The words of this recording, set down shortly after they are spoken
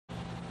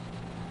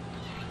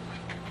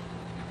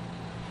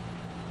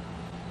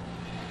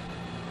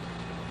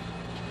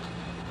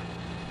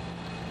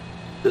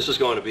This is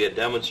going to be a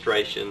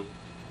demonstration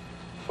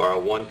for our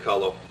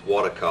one-color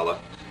watercolor,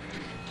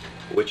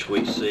 which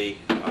we see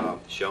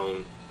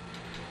shown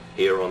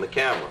here on the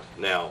camera.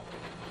 Now,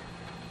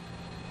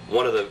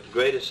 one of the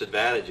greatest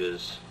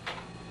advantages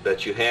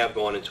that you have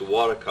going into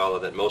watercolor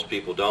that most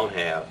people don't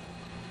have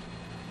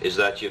is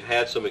that you've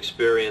had some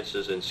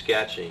experiences in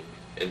sketching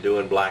and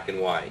doing black and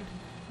white.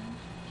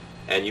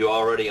 And you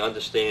already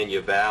understand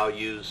your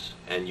values,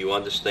 and you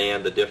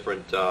understand the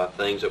different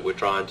things that we're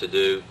trying to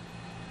do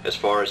as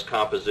far as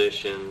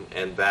composition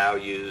and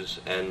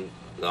values and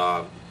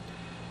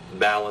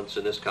balance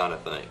and this kind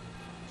of thing.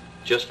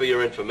 Just for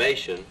your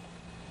information,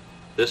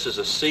 this is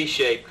a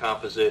C-shaped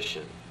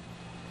composition.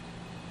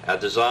 I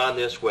designed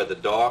this where the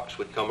darks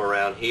would come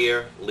around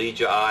here, lead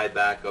your eye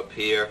back up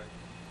here,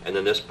 and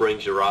then this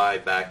brings your eye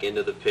back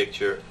into the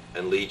picture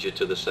and leads you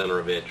to the center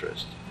of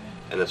interest.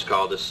 And it's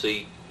called a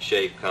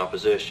C-shaped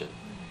composition.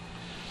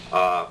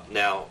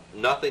 Now,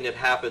 nothing that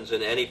happens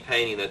in any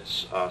painting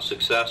that's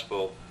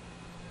successful,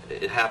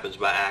 it happens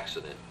by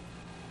accident.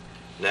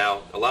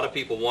 Now, a lot of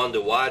people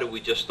wonder, why do we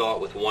just start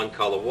with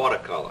one-color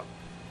watercolor?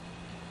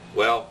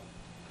 Well,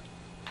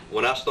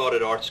 when I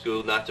started art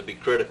school, not to be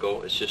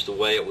critical, it's just the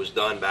way it was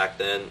done back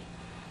then,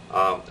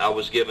 I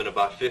was given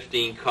about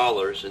 15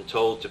 colors and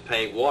told to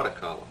paint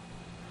watercolor.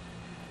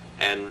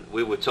 And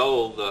we were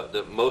told,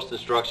 the most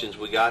instructions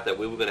we got, that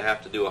we were going to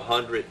have to do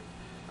 100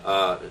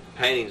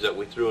 paintings that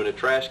we threw in a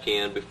trash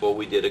can before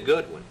we did a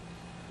good one.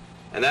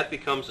 And that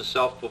becomes a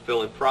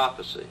self-fulfilling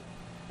prophecy.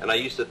 And I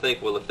used to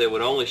think, well, if they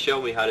would only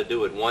show me how to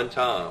do it one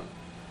time,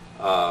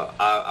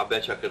 I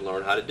bet you I could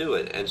learn how to do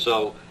it. And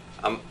so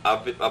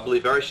I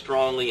believe very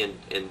strongly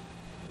in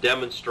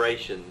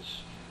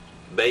demonstrations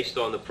based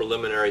on the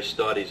preliminary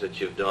studies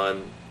that you've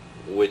done,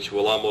 which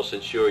will almost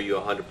ensure you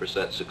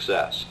 100%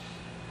 success.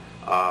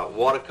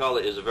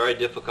 Watercolor is a very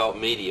difficult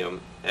medium,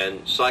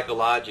 and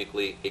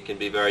psychologically it can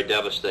be very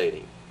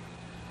devastating.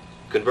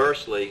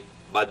 Conversely,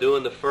 by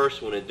doing the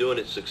first one and doing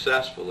it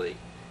successfully,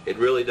 it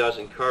really does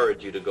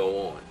encourage you to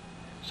go on.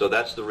 So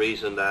that's the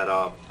reason that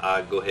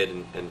I go ahead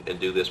and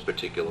do this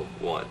particular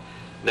one.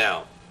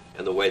 Now,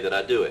 and the way that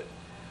I do it.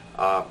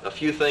 A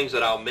few things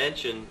that I'll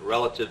mention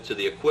relative to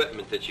the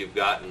equipment that you've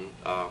gotten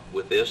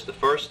with this. The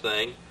first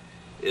thing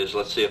is,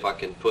 let's see if I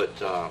can put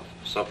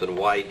something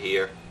white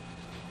here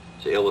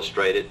to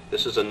illustrate it.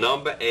 This is a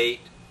number 8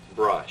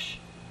 brush.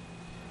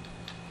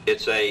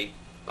 It's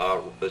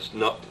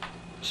not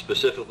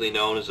specifically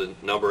known as a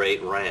number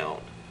 8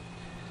 round.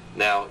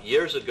 Now,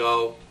 years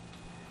ago,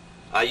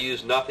 I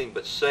used nothing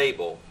but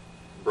sable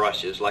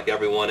brushes like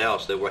everyone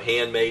else. They were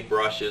handmade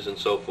brushes and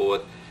so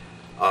forth.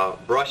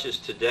 Brushes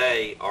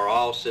today are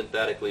all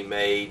synthetically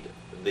made.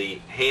 The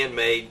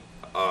handmade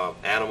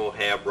animal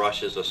hair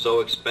brushes are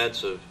so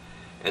expensive,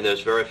 and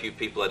there's very few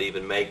people that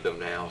even make them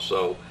now.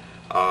 So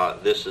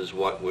this is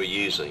what we're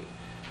using,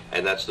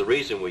 and that's the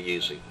reason we're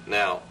using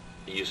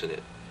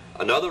it.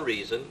 Another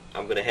reason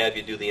I'm going to have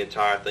you do the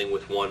entire thing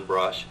with one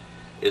brush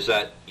is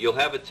that you'll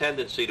have a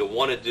tendency to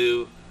want to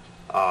do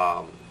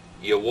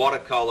your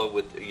watercolor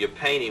with your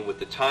painting with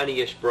the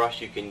tiniest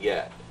brush you can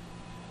get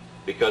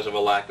because of a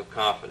lack of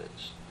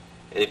confidence.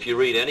 And if you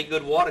read any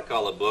good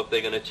watercolor book,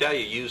 they're going to tell you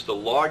use the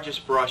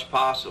largest brush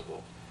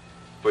possible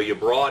for your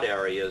broad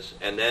areas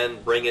and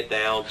then bring it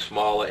down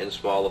smaller and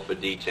smaller for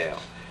detail.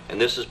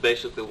 And this is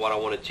basically what I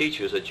want to teach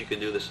you, is that you can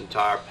do this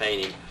entire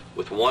painting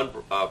with one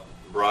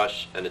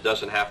brush, and it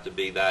doesn't have to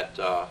be that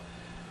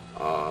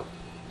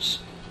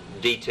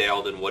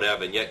detailed and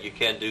whatever, and yet you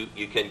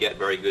can get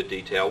very good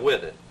detail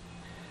with it.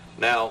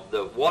 Now,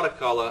 the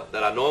watercolor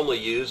that I normally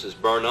use is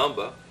burnt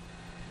umber,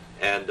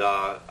 and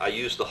I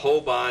use the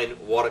Holbein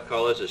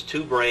watercolors. There's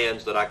 2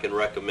 brands that I can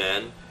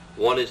recommend.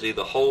 One is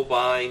either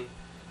Holbein,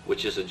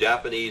 which is a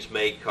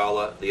Japanese-made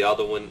color. The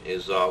other one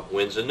is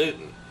Winsor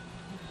Newton,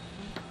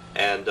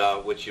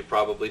 and which you're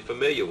probably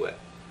familiar with.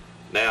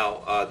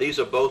 Now, these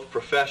are both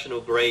professional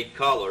grade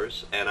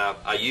colors, and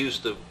I use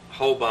the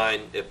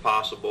Holbein if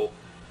possible,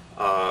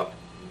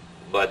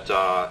 but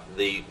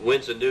the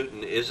Winsor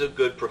Newton is a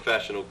good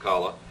professional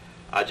color.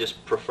 I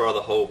just prefer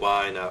the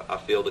Holbein. I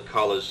feel the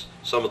colors,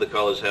 some of the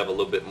colors have a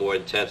little bit more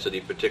intensity,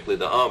 particularly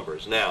the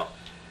umbers. Now,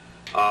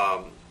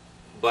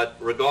 but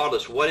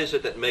regardless, what is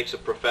it that makes a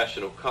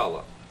professional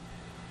color?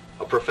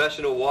 A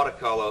professional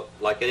watercolor,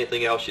 like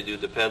anything else you do,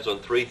 depends on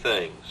 3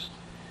 things.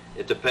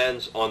 It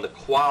depends on the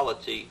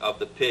quality of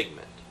the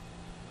pigment.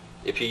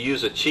 If you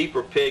use a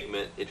cheaper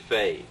pigment, it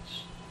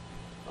fades.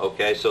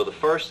 Okay, so the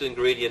first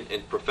ingredient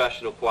in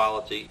professional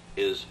quality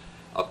is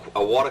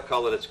a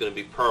watercolor that's going to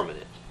be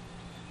permanent.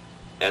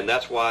 And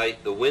that's why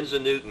the Winsor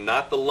Newton,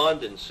 not the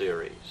London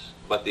series,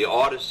 but the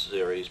Artist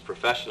series,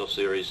 professional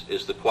series,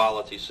 is the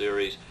quality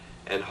series.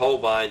 And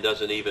Holbein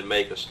doesn't even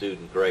make a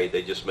student grade.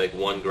 They just make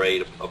 1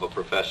 grade of a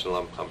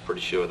professional. I'm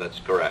pretty sure that's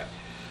correct.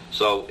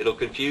 So it'll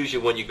confuse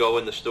you when you go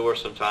in the store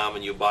sometime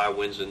and you buy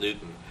Winsor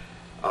Newton,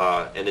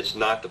 and it's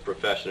not the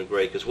professional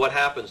grade. Because what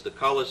happens, the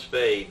colors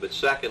fade, but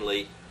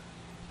secondly,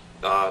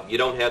 you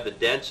don't have the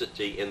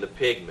density in the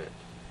pigment.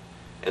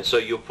 And so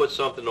you'll put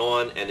something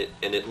on and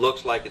it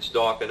looks like it's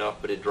dark enough,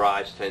 but it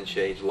dries 10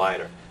 shades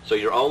lighter. So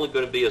you're only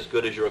going to be as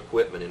good as your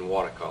equipment in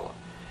watercolor.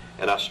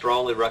 And I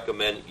strongly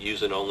recommend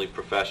using only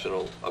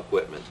professional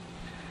equipment.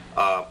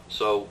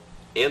 So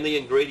in the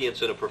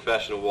ingredients in a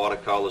professional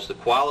watercolor is the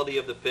quality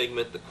of the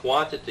pigment, the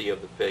quantity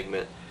of the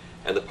pigment,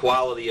 and the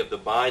quality of the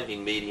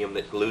binding medium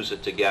that glues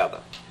it together.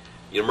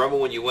 You remember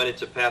when you went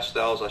into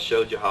pastels, I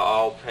showed you how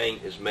all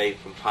paint is made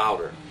from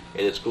powder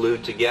and it's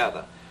glued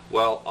together.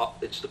 Well,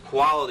 it's the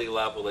quality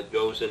level that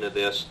goes into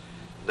this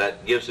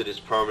that gives it its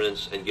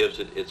permanence and gives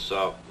it its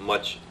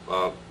much,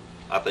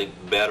 I think,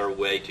 better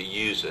way to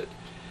use it.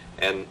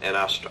 And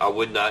I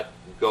would not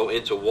go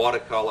into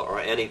watercolor or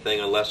anything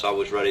unless I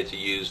was ready to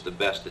use the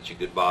best that you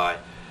could buy,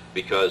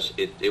 because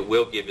it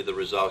will give you the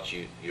results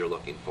you're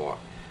looking for.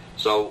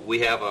 So we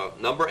have a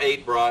number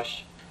 8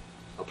 brush,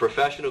 a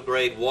professional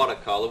grade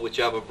watercolor,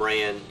 whichever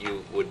brand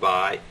you would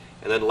buy,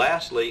 and then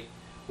lastly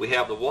we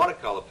have the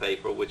watercolor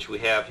paper, which we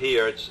have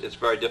here. It's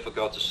very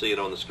difficult to see it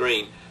on the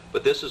screen,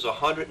 but this is a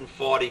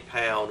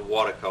 140-pound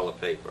watercolor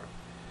paper.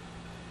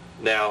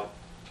 Now,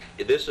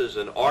 this is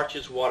an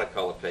Arches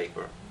watercolor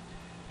paper,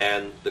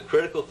 and the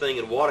critical thing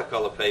in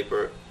watercolor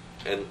paper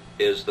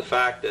is the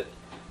fact that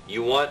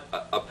you want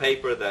a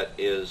paper that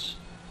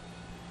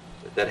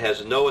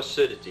has no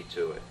acidity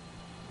to it.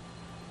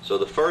 So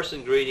the first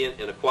ingredient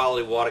in a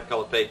quality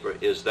watercolor paper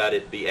is that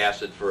it be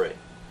acid-free,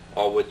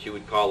 or what you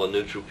would call a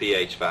neutral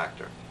pH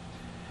factor.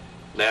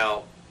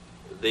 Now,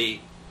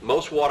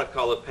 most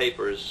watercolor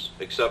papers,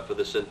 except for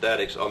the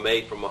synthetics, are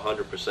made from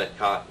 100%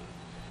 cotton.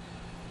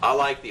 I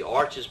like the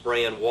Arches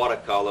brand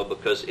watercolor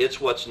because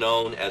it's what's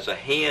known as a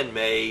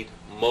handmade,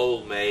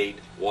 mold-made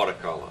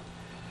watercolor,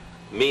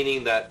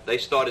 meaning that they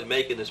started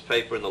making this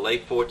paper in the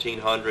late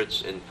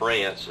 1400s in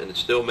France, and it's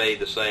still made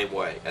the same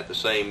way, at the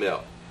same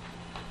mill.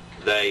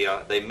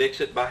 They mix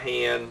it by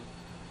hand,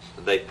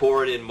 they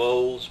pour it in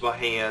molds by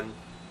hand,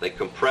 they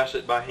compress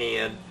it by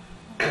hand,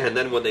 and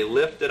then when they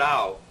lift it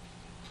out,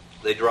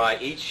 they dry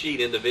each sheet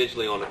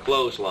individually on a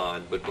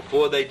clothesline, but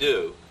before they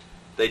do,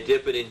 they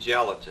dip it in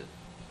gelatin,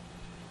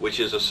 which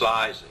is a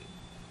sizing.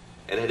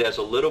 And it has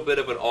a little bit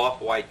of an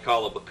off-white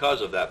color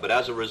because of that, but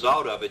as a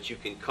result of it, you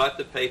can cut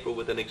the paper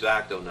with an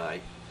X-Acto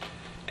knife,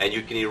 and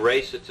you can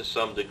erase it to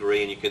some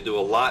degree, and you can do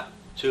a lot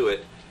to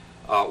it,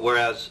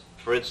 whereas,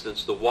 for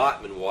instance, the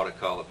Whatman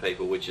watercolor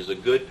paper, which is a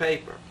good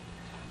paper,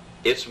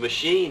 it's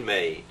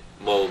machine-made,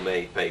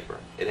 mold-made paper.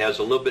 It has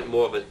a little bit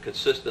more of a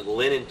consistent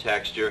linen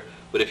texture,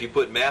 but if you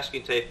put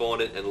masking tape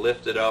on it and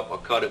lift it up or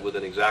cut it with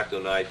an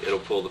X-Acto knife, it'll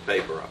pull the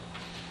paper up.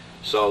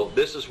 So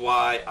this is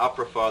why I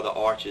prefer the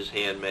Arches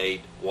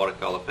handmade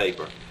watercolor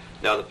paper.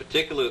 Now the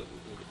particular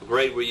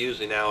grade we're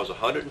using now is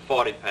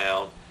 140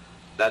 pound.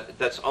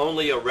 That's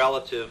only a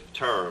relative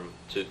term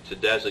to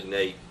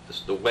designate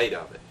the weight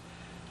of it.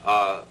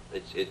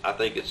 I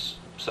think it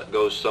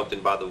goes something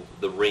by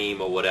the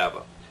ream or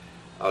whatever,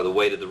 the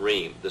weight of the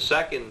ream. The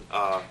second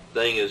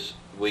thing is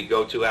we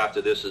go to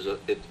after this is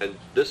and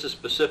this is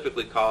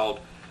specifically called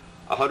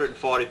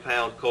 140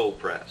 pound cold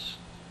press.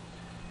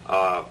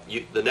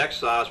 The next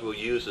size we'll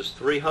use is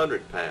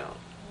 300 pound.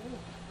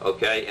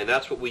 Okay, and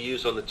that's what we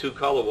use on the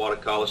 2-color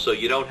watercolor, so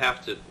you don't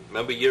have to,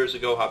 remember years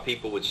ago how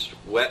people would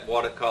wet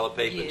watercolor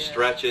paper and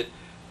stretch it?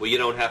 Well, you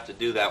don't have to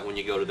do that when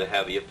you go to the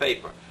heavier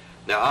paper.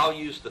 Now I'll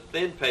use the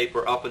thin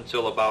paper up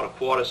until about a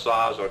quarter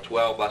size or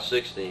 12 by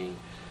 16.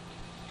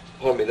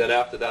 Then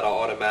after that I'll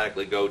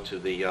automatically go to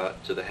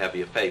the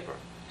heavier paper.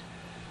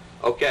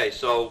 Okay,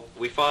 so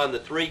we find the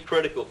 3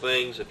 critical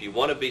things if you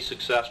want to be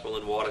successful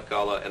in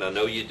watercolor, and I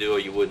know you do or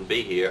you wouldn't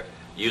be here.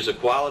 Use a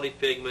quality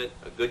pigment,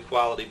 a good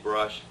quality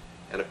brush,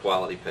 and a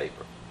quality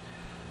paper.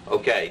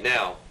 Okay,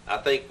 now I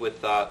think with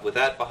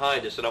that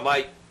behind us, and I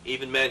might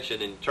even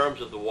mention in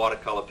terms of the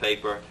watercolor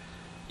paper,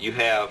 you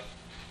have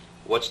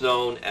what's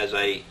known as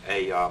a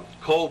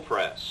cold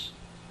press.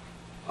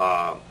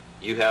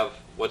 You have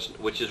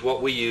which is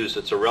what we use.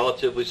 It's a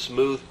relatively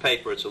smooth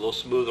paper. It's a little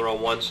smoother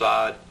on one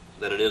side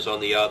than it is on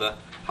the other.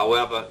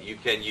 However, you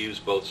can use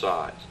both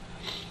sides.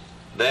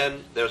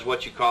 Then there's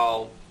what you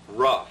call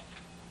rough,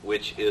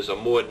 which is a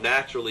more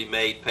naturally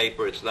made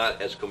paper. It's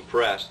not as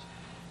compressed,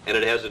 and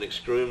it has an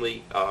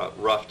extremely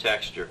rough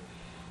texture.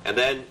 And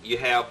then you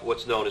have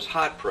what's known as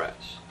hot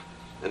press,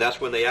 and that's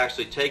when they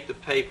actually take the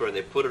paper and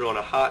they put it on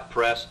a hot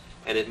press,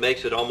 and it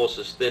makes it almost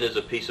as thin as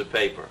a piece of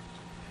paper.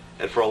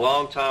 And for a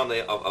long time,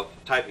 of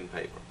typing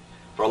paper.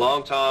 For a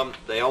long time,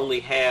 they only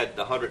had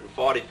the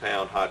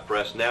 140-pound hot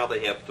press. Now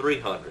they have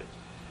 300.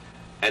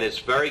 And it's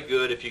very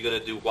good if you're going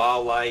to do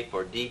wildlife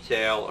or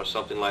detail or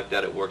something like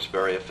that. It works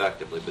very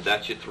effectively. But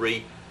that's your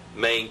 3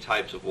 main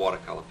types of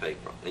watercolor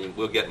paper. And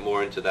we'll get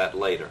more into that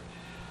later.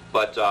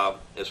 But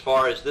as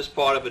far as this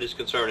part of it is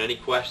concerned, any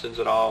questions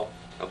at all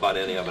about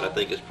any of it? I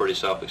think it's pretty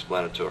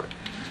self-explanatory.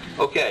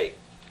 Okay,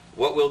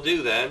 what we'll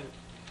do then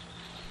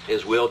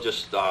is we'll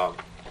just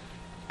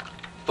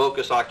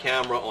focus our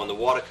camera on the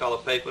watercolor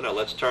paper. Now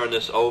let's turn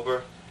this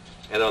over,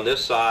 and on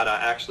this side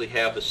I actually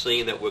have the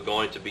scene that we're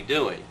going to be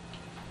doing.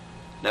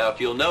 Now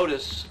if you'll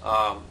notice,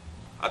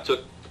 I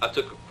took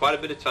quite a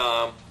bit of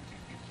time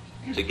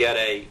to get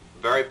a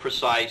very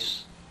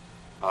precise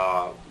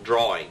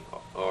drawing,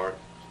 or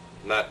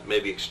not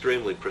maybe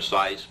extremely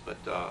precise, but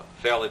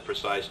fairly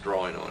precise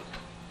drawing on it.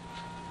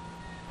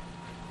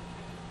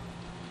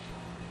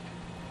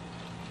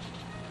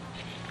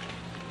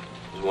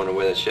 I was wondering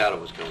where that shadow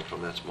was coming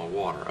from. That's my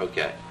water.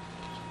 Okay.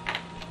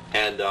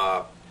 And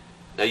now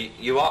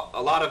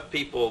a lot of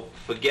people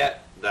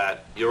forget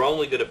that you're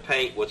only going to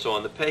paint what's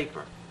on the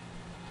paper.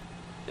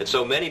 And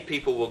so many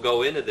people will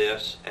go into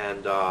this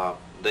and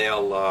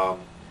they'll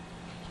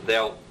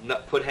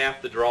not put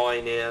half the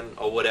drawing in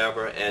or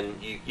whatever,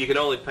 and you can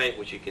only paint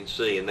what you can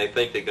see, and they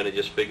think they're going to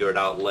just figure it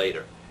out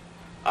later.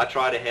 I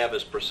try to have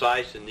as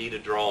precise and neat a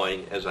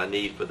drawing as I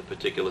need for the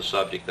particular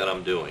subject that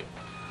I'm doing.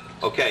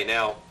 Okay,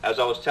 now, as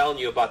I was telling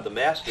you about the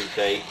masking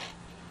tape,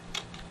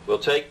 we'll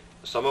take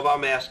some of our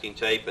masking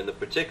tape, and the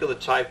particular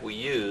type we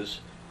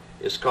use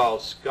is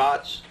called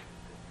Scott's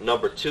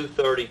number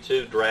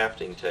 232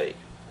 drafting tape.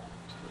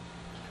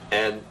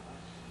 And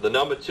the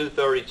number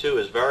 232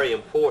 is very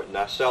important.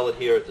 I sell it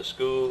here at the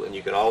school, and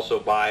you can also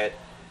buy it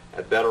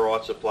at better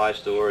art supply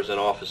stores and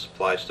office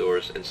supply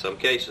stores in some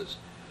cases.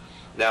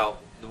 Now,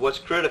 what's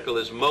critical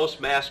is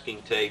most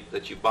masking tape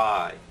that you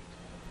buy,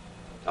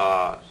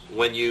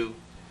 when you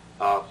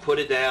put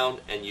it down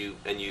and you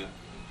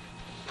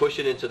push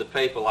it into the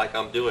paper like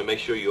I'm doing, make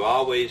sure you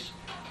always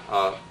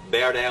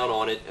bear down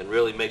on it and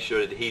really make sure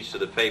it adheres to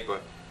the paper.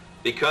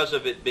 Because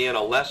of it being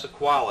a lesser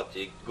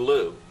quality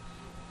glue,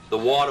 the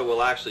water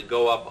will actually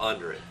go up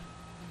under it.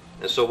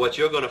 And so what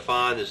you're going to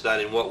find is that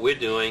in what we're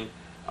doing,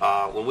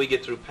 when we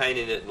get through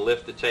painting it and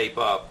lift the tape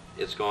up,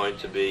 it's going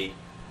to be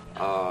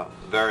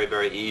very,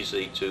 very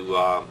easy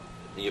to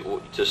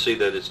see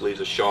that it leaves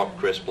a sharp,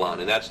 crisp line.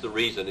 And that's the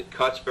reason. It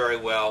cuts very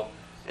well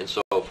and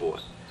so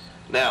forth.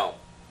 Now,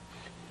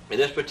 in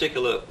this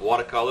particular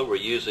watercolor, we're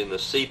using the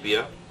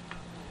sepia,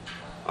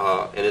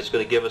 and it's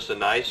going to give us a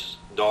nice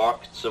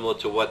dark, similar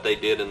to what they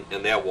did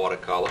in their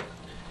watercolor.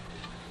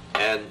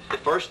 And the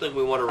first thing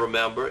we want to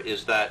remember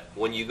is that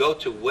when you go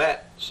to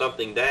wet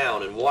something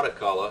down in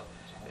watercolor,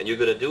 and you're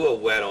going to do a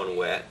wet on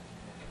wet,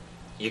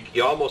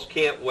 you almost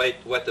can't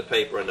wet the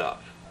paper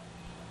enough.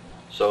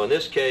 So in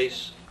this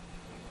case,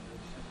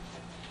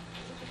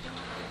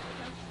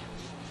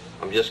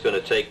 I'm just going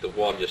to take the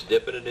water, just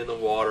dipping it in the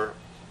water.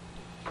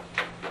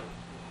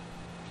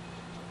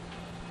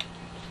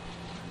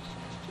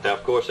 Now,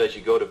 of course, as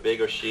you go to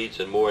bigger sheets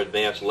and more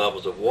advanced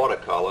levels of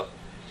watercolor,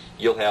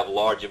 you'll have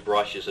larger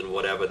brushes and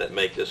whatever that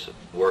make this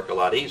work a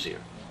lot easier.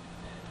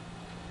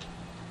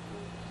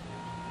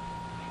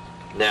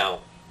 Now,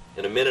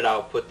 in a minute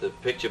I'll put the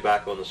picture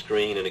back on the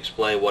screen and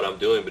explain what I'm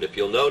doing, but if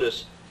you'll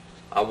notice,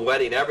 I'm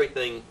wetting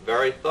everything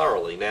very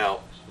thoroughly.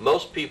 Now,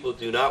 most people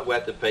do not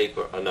wet the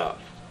paper enough.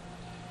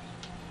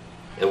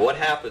 And what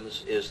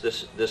happens is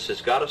this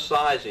has got a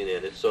sizing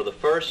in it, so the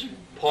first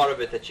part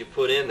of it that you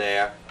put in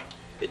there,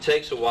 it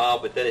takes a while,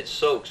 but then it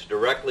soaks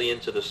directly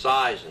into the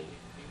sizing.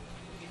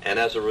 And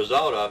as a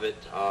result of it,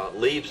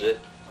 leaves it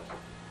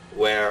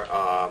where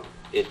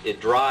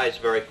it dries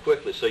very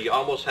quickly. So you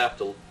almost have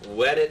to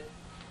wet it,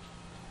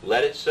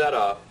 let it set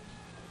up,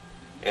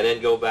 and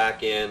then go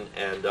back in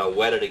and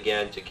wet it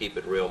again to keep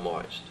it real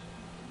moist.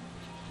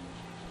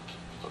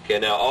 Okay,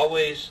 now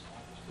always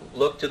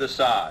look to the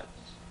sides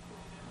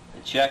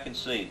and check and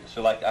see.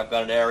 So like I've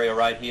got an area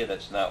right here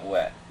that's not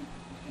wet.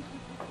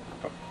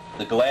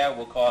 The glare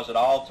will cause it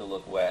all to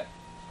look wet.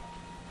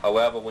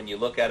 However, when you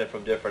look at it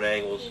from different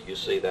angles, you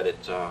see that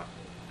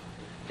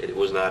it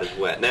was not as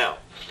wet. Now,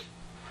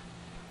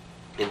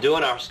 in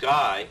doing our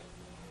sky,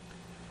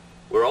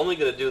 we're only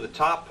going to do the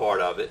top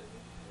part of it,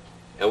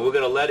 and we're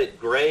going to let it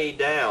gray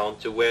down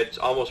to where it's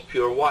almost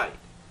pure white.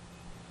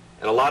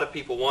 And a lot of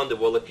people wonder,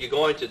 well, if you're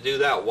going to do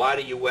that, why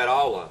do you wet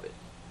all of it?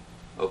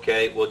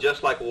 Okay, well,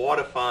 just like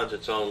water finds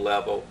its own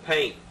level,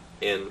 paint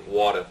in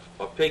water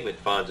or pigment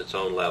finds its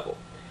own level.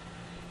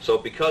 So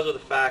because of the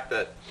fact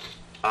that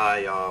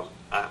I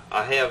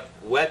have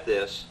wet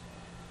this,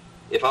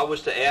 if I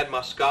was to add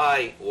my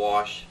sky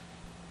wash,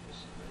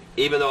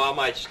 even though I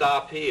might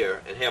stop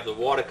here and have the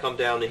water come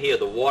down to here,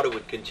 the water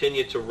would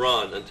continue to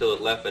run until it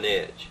left an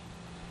edge.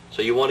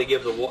 So you want to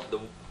give the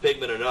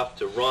pigment enough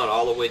to run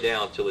all the way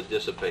down until it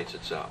dissipates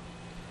itself.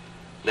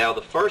 Now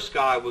the first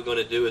sky we're going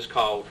to do is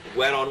called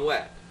wet on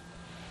wet.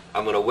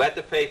 I'm going to wet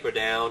the paper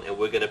down and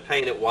we're going to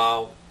paint it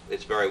while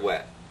it's very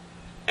wet.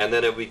 And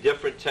then there'll be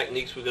different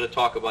techniques we're going to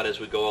talk about as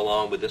we go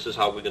along, but this is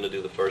how we're going to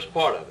do the first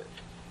part of it.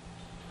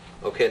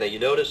 Okay, now you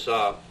notice,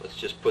 let's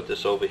just put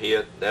this over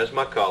here. There's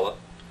my color.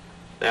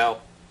 Now,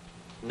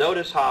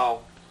 notice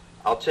how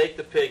I'll take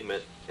the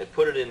pigment and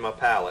put it in my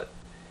palette.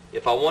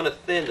 If I want to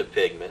thin the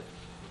pigment,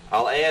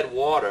 I'll add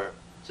water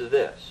to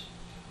this,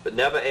 but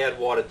never add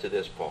water to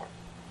this part.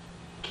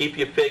 Keep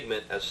your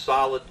pigment as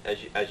solid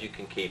as you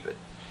can keep it.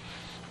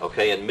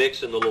 Okay, and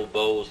mix in the little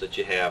bowls that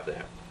you have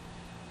there.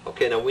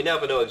 Okay, now we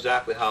never know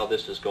exactly how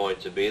this is going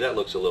to be. That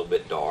looks a little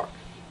bit dark.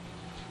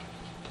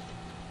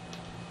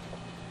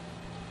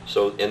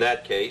 So in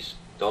that case,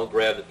 don't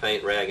grab the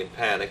paint rag and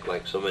panic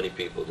like so many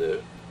people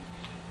do.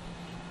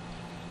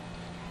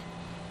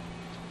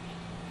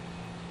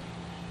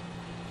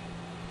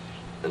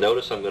 And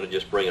notice I'm going to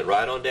just bring it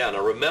right on down.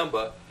 Now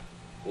remember,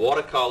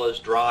 watercolors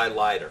dry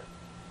lighter.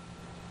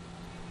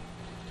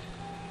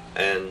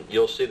 And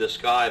you'll see the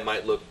sky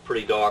might look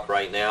pretty dark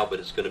right now, but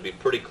it's going to be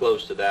pretty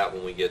close to that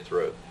when we get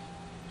through.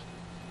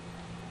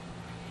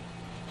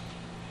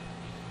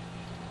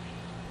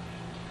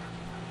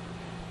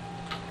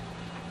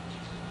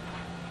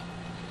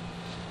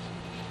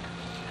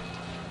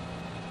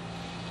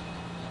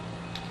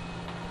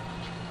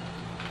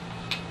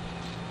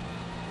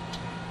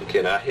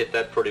 Okay, now I hit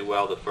that pretty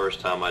well the first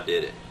time I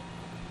did it.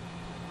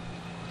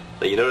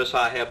 Now you notice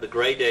how I have the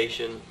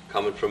gradation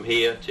coming from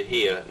here to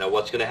here. Now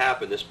what's going to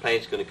happen, this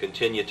paint's going to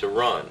continue to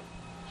run.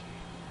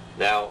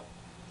 Now,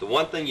 the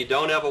one thing you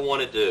don't ever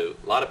want to do,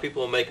 a lot of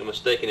people will make a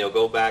mistake and they'll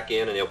go back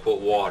in and they'll put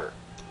water.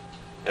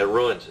 It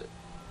ruins it.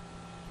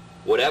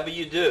 Whatever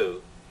you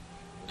do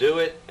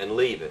it and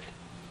leave it.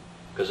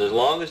 Because as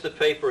long as the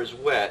paper is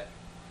wet,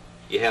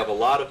 you have a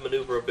lot of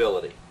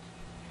maneuverability.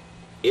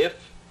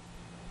 If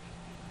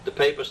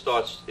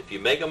you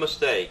make a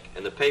mistake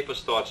and the paper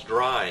starts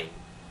drying,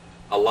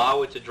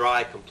 allow it to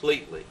dry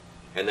completely,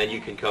 and then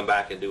you can come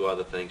back and do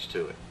other things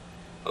to it.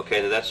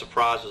 Okay, now that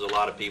surprises a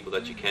lot of people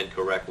that you can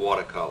correct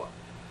watercolor.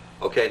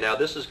 Okay, now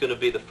this is going to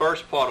be the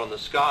first part on the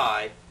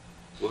sky.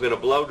 We're going to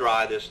blow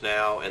dry this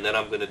now, and then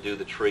I'm going to do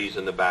the trees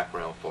in the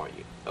background for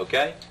you.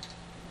 Okay?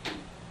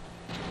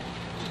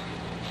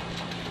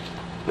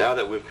 Now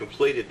that we've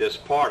completed this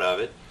part of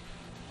it,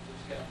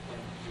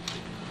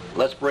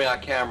 let's bring our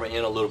camera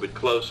in a little bit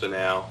closer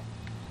now,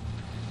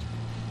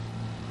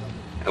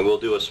 and we'll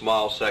do a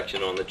small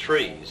section on the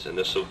trees, and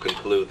this will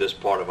conclude this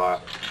part of our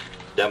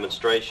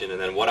demonstration. And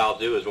then what I'll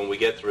do is when we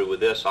get through with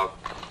this,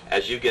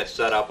 as you get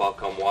set up, I'll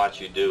come watch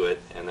you do it,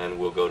 and then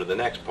we'll go to the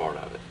next part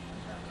of it.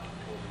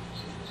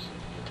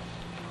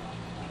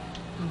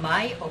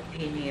 My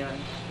opinion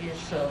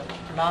is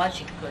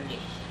logically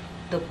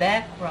the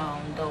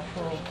background, the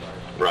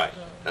foreground. Right,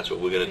 that's what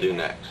we're going to do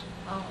next.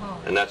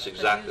 And that's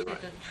exactly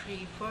right. The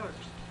tree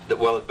first.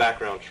 Well, the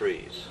background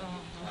trees.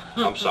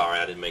 I'm sorry,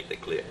 I didn't make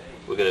that clear.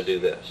 We're going to do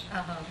this.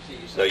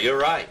 So you're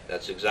right.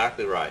 That's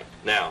exactly right.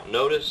 Now,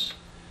 notice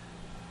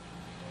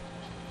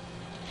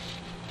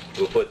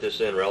we'll put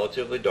this in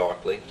relatively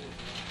darkly.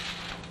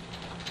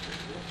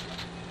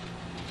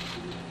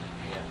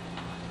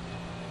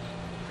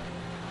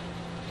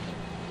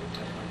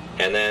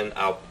 And then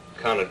I'll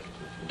kind of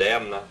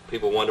dab.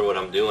 People wonder what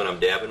I'm doing. I'm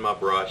dabbing my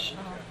brush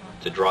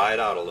to dry it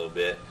out a little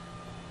bit.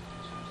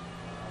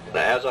 Now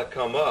as I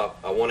come up,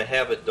 I want to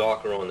have it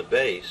darker on the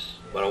base,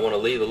 but I want to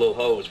leave the little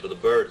holes for the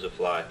birds to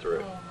fly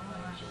through.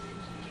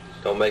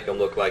 Don't make them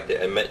look like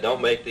that, and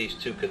don't make these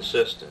too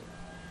consistent.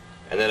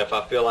 And then if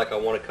I feel like I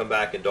want to come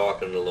back and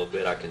darken it a little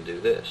bit, I can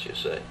do this, you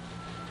see.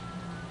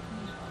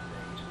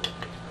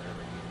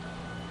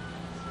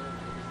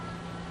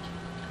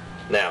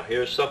 Now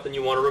here's something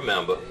you want to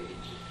remember.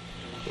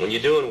 When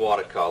you're doing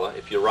watercolor,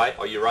 if you're right,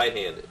 are you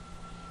right-handed?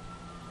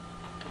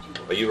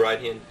 Are you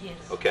right-handed? Yes.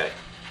 Okay.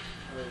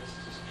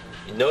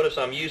 You notice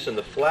I'm using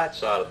the flat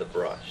side of the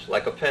brush,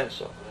 like a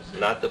pencil,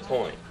 not the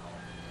point.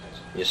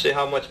 You see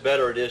how much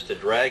better it is to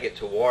drag it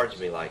towards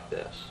me like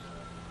this.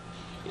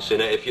 You see,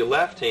 now if you're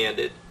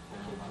left-handed,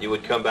 you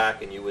would come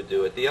back and you would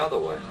do it the other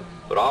way.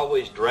 But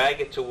always drag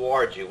it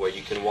towards you where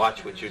you can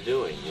watch what you're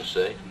doing, you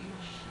see.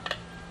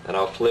 And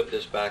I'll flip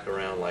this back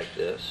around like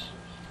this.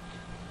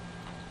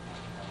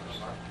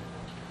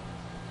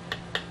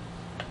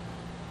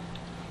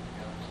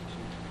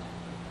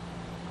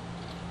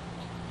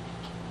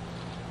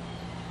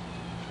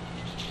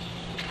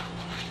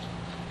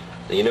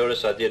 Now you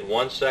notice I did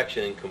one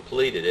section and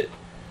completed it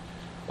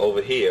over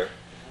here,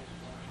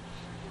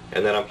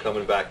 and then I'm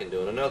coming back and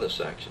doing another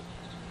section.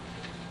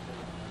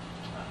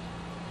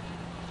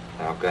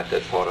 Now I've got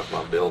that part of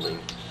my building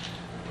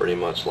pretty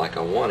much like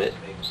I want it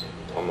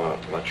on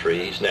my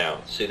trees.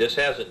 Now, see, this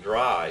hasn't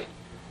dried,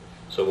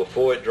 so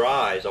before it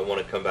dries, I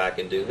want to come back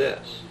and do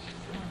this.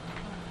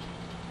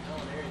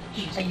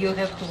 And you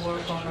have to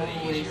work on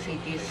always it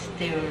is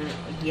still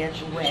yet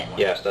wet.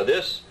 Yes, now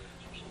this,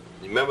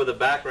 remember the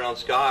background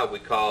sky we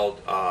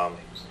called a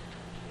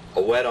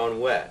wet on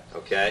wet,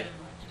 okay?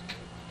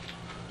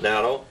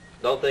 Now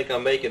don't think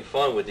I'm making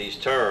fun with these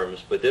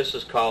terms, but this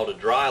is called a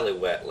dryly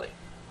wetly,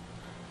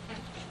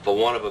 for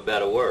want of a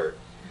better word.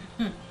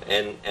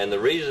 And the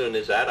reason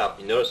is that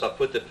you notice I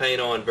put the paint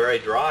on very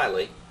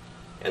dryly,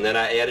 and then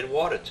I added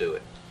water to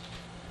it.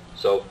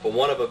 So for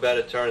want of a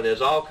better term,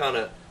 there's all kind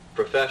of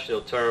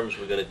professional terms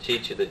we're going to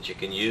teach you that you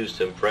can use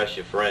to impress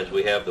your friends.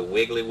 We have the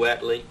wiggly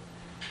wetly,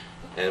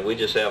 and we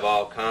just have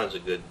all kinds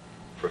of good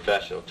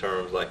professional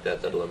terms like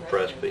that that'll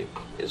impress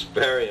people. It's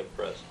very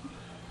impressive.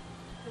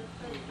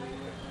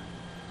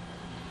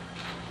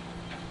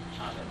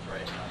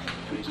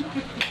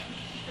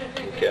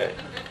 Okay.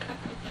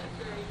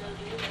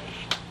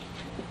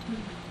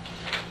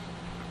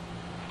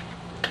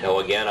 Now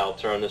again, I'll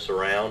turn this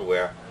around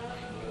where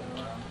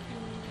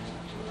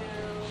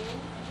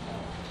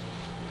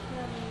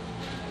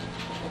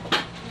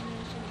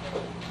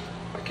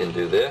I can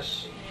do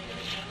this.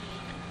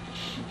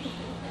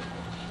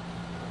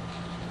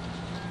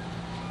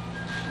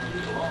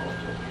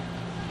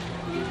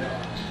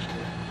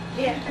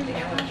 Yeah, I think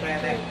I want to try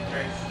that one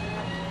first.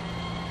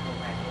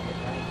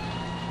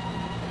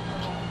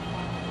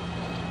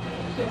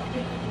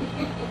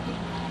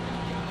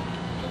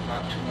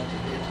 About 2 months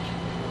of this.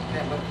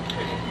 That looked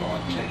pretty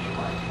hard. Check your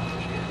light.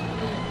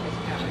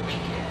 It's kind of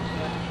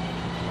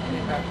and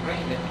if I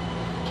frame it,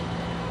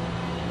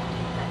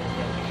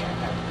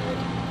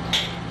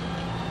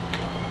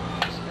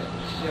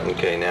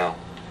 Okay, now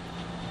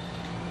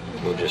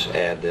we'll just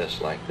add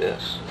this like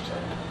this.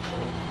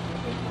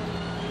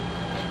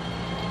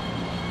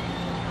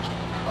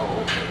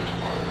 oh, okay, it's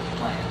part of the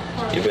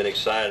plan. You've been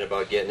excited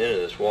about getting into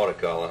this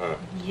watercolor, huh?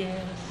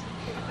 Yes.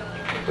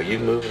 Well, you're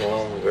moving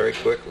along very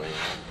quickly.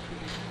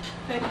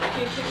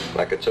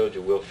 Like I told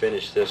you, we'll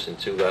finish this in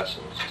 2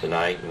 lessons,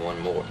 tonight and 1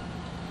 more.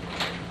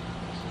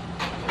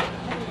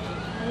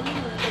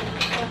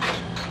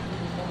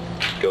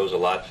 It goes a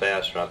lot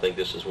faster. I think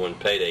this is when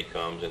payday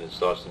comes and it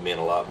starts to mean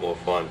a lot more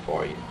fun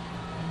for you.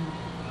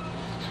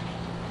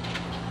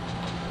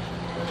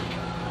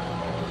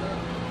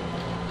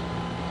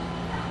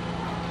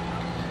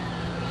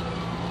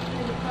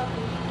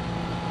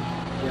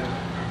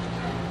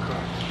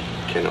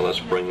 Okay, now let's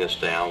bring this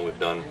down. We've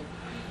done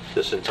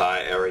this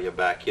entire area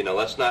back here. Now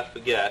let's not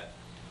forget,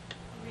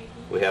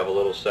 we have a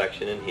little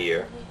section in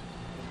here.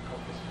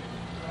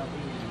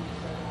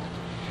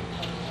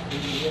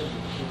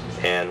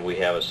 And we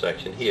have a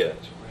section here.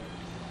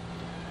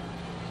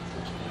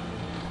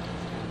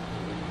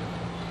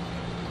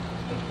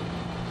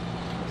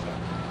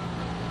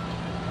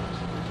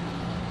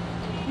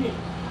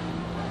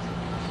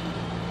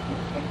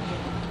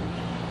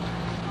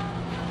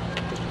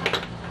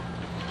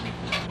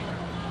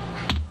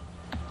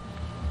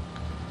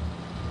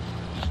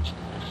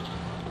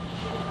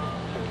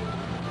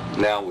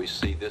 Now we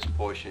see this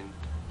portion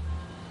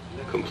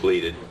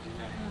completed.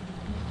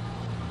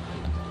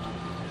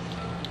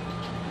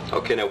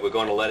 Okay, now we're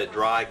going to let it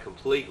dry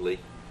completely,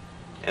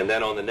 and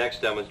then on the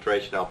next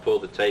demonstration I'll pull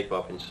the tape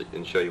up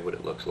and show you what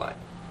it looks like.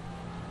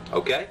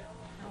 Okay?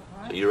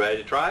 So you ready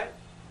to try it?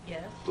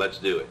 Yes. Let's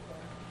do it.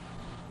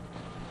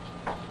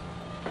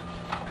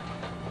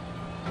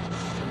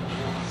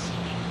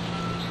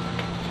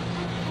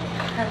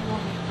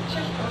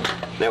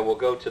 Now we'll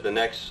go to the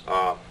next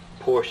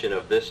portion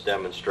of this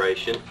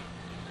demonstration,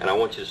 and I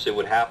want you to see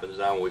what happens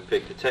now when we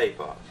pick the tape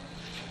up.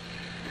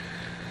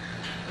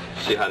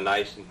 See how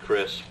nice and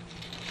crisp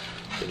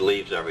it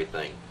leaves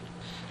everything.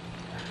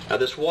 Now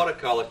this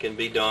watercolor can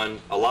be done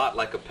a lot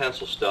like a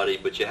pencil study,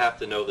 but you have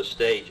to know the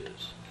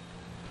stages.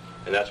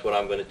 And that's what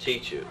I'm going to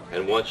teach you.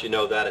 And once you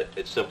know that,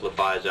 it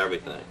simplifies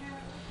everything.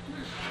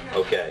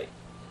 Okay.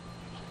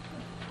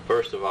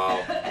 First of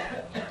all,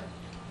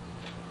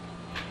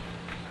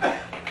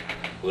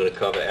 we're going to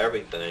cover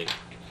everything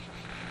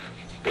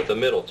with a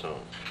middle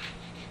tone.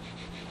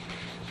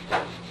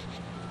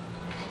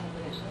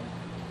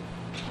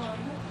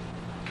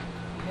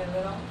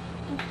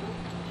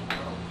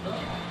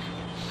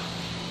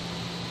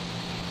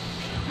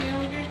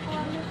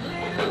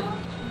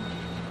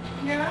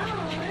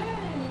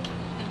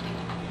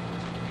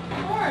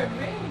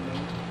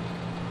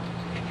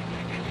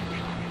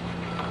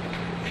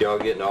 If y'all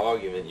get in an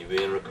argument, you're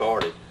being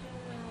recorded.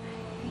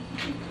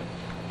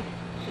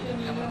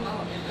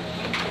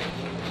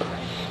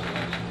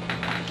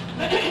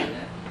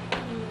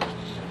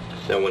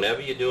 Now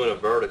whenever you're doing a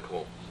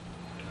vertical,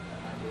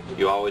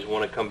 you always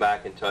want to come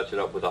back and touch it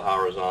up with a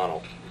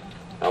horizontal.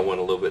 I went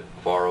a little bit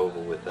far over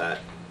with that.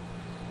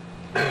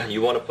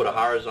 You want to put a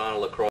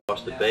horizontal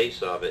across the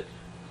base of it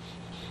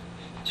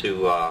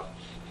to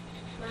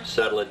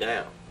settle it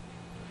down.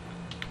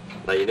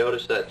 Now you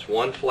notice that's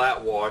one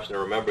flat wash, and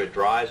remember it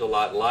dries a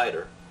lot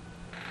lighter.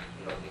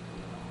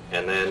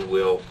 And then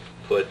we'll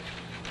put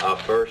our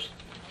first,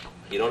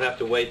 you don't have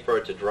to wait for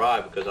it to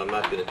dry because I'm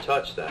not going to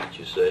touch that,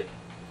 you see.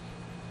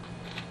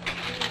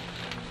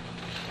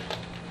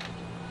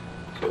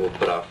 So we'll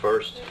put our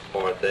first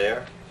part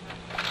there.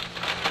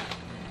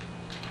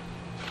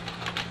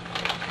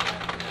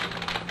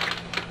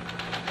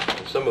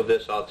 And some of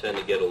this I'll tend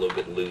to get a little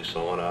bit loose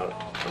on. I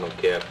don't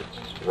care if it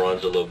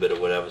runs a little bit or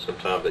whatever.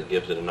 Sometimes it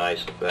gives it a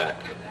nice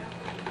effect.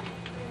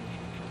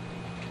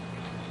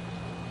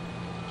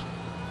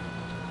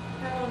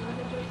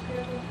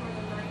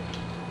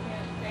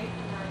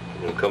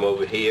 We'll come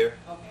over here.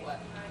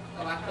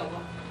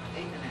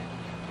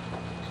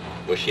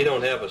 Well, she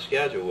don't have a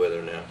schedule with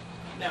her now.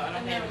 No, I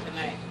don't have it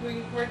tonight.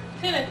 We're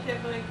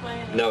tentatively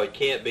planning. No, it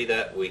can't be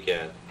that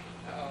weekend.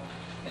 Uh-oh.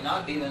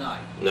 Cannot be the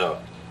night. No.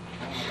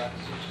 Only about the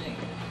 16th.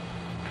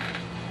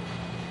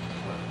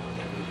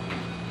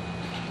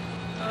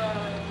 I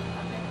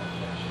think that's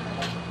for sure.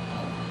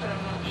 But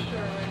I'm not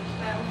sure. It's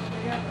that one or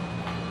the other.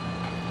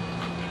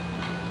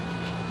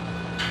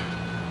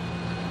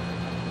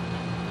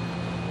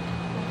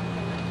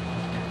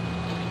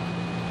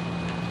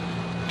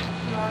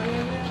 You already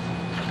in this?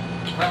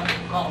 Well,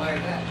 call Larry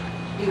back.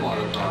 He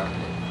wanted to talk to me.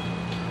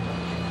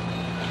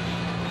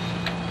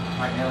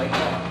 Right, Nellie,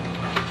 come on.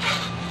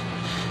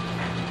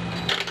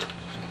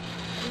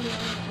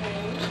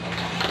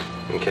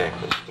 Okay. Okay,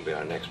 this will be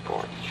our next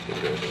part. She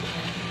can go there.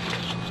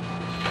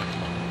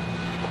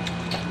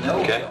 No.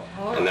 Okay?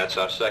 And that's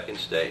our second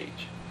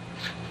stage.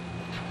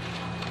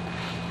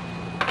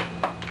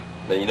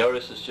 Now you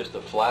notice it's just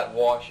a flat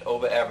wash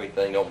over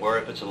everything. Don't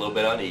worry if it's a little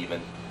bit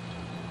uneven.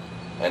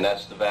 And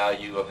that's the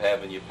value of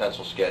having your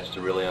pencil sketch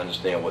to really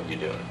understand what you're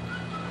doing.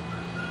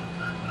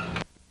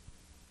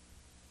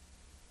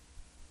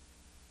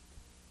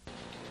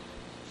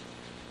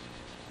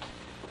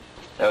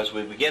 Now as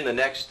we begin the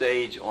next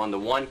stage on the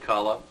one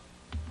color,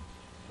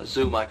 I'll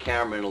zoom my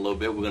camera in a little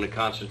bit. We're going to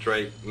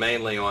concentrate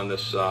mainly on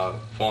this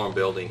farm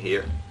building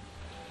here.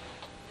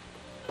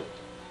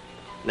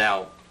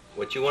 Now,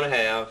 what you want to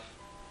have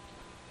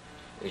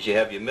is you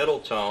have your middle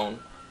tone,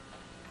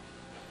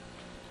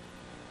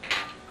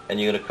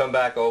 and you're going to come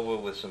back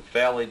over with some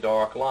fairly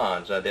dark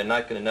lines. Now, they're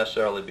not going to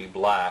necessarily be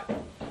black,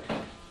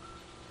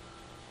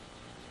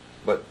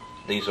 but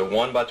these are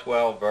 1 by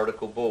 12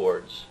 vertical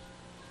boards.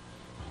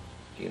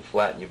 You can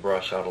flatten your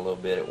brush out a little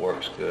bit, it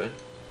works good.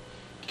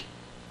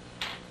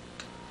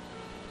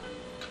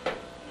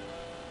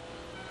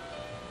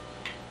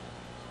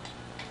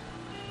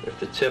 If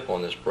the tip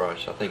on this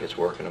brush, I think it's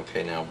working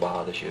okay now,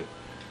 bothers you,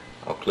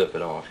 I'll clip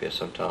it off here.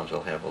 Sometimes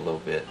I'll have a little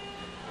bit.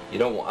 I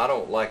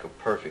don't like a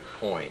perfect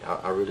point.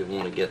 I really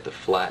want to get the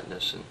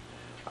flatness, and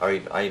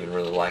I even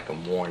really like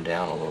them worn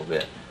down a little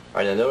bit. All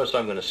right, now notice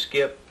I'm going to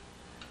skip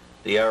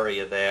the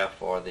area there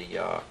for the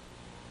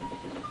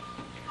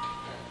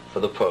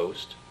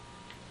post.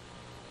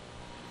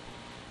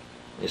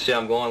 You see,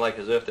 I'm going like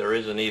as if there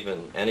isn't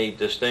even any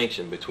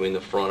distinction between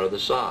the front or the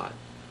side.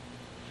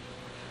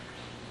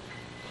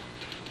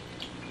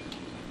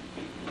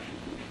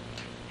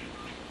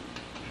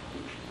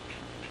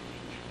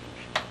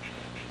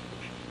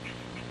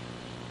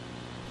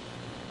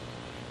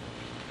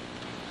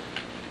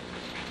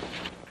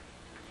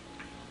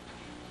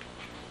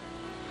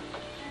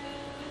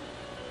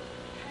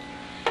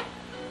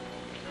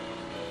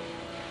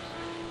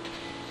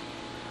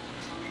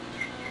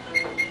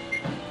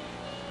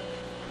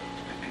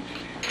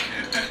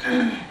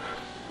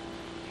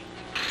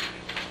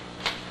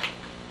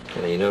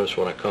 And you notice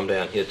when I come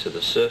down here to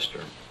the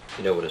cistern,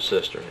 you know what a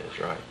cistern is,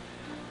 right?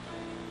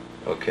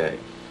 Okay.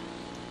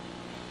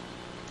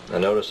 Now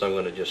notice I'm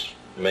going to just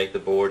make the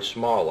board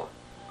smaller.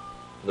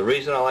 The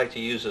reason I like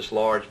to use this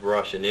large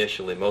brush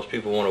initially, most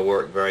people want to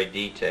work very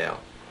detailed,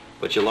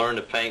 but you learn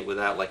to paint with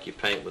that like you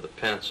paint with a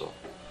pencil.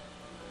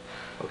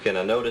 Okay,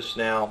 now notice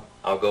now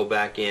I'll go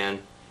back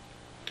in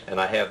and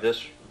I have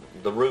this,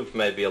 the roof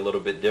may be a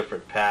little bit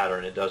different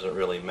pattern, it doesn't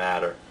really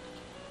matter.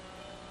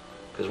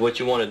 Because what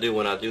you want to do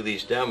when I do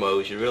these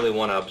demos, you really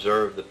want to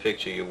observe the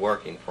picture you're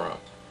working from.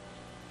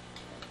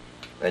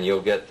 And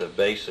you'll get the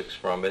basics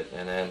from it,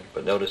 and then,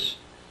 but notice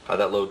how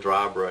that little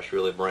dry brush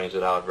really brings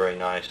it out very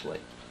nicely.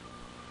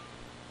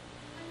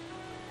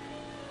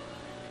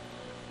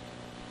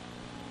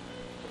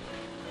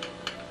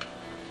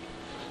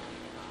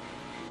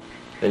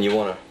 Then you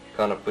want to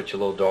kind of put your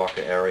little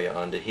darker area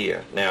under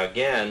here. Now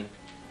again,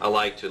 I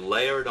like to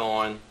layer it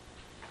on,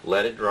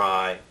 let it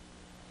dry,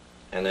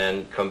 and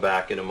then come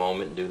back in a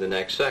moment and do the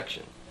next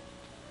section.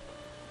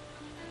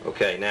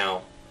 Okay,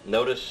 now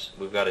notice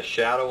we've got a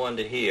shadow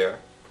under here,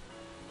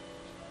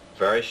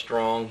 very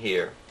strong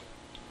here.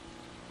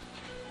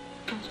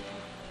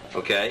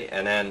 Okay,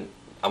 and then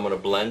I'm going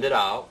to blend it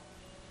out.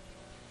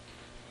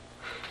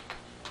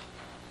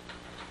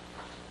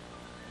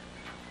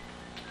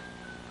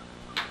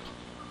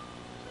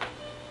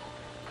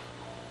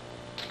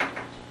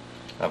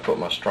 I put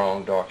my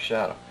strong dark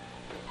shadow.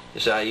 You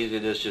see how easy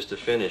it is just to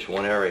finish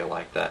one area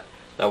like that.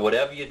 Now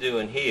whatever you do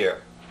in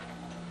here,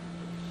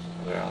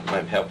 well, it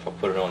might help if I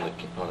put it on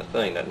the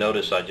thing. Now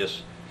notice I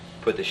just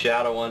put the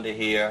shadow under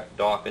here,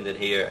 darkened it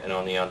here, and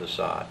on the other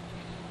side.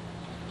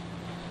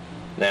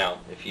 Now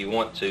if you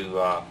want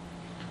to,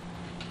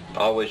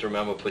 always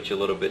remember put your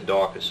little bit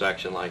darker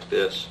section like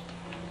this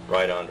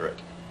right under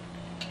it.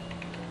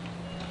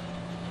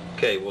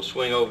 Okay, we'll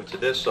swing over to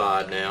this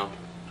side now.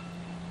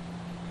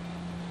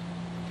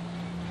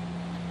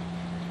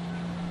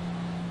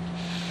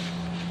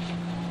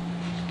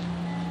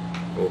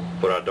 We'll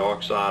put our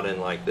dark side in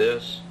like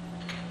this,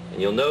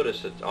 and you'll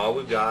notice that all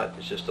we've got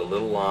is just a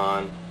little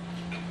line,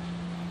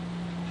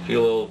 a few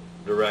little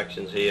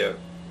directions here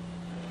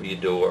for your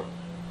door.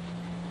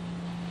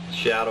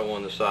 Shadow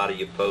on the side of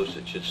your post,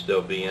 it should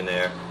still be in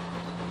there.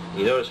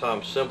 You notice how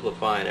I'm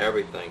simplifying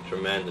everything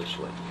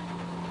tremendously.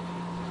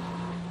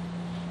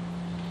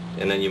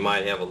 And then you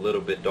might have a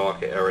little bit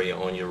darker area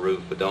on your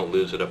roof, but don't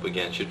lose it up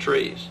against your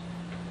trees.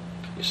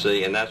 You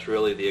see, and that's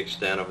really the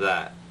extent of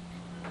that.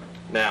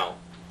 Now,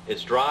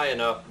 it's dry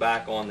enough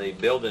back on the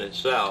building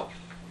itself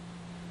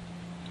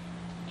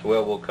to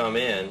where we'll come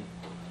in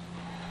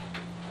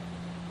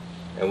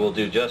and we'll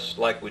do just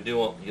like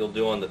you'll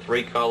do on the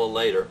 3-color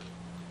later,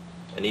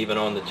 and even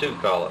on the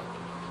 2-color.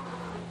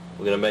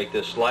 We're going to make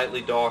this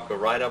slightly darker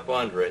right up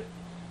under it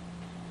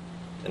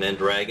and then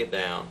drag it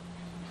down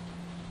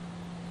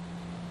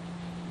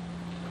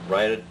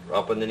right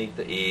up underneath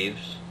the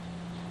eaves,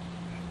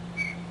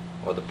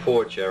 or the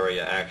porch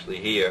area actually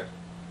here.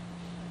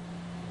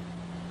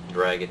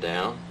 Drag it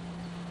down.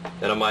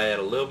 Then I might add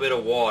a little bit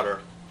of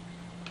water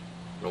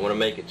I don't want to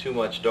make it too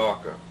much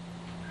darker.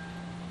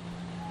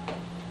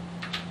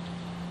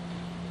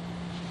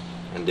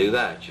 And do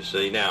that, you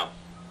see. Now,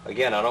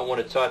 again, I don't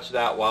want to touch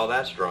that while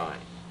that's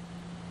drying.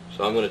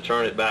 So I'm going to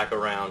turn it back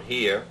around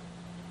here.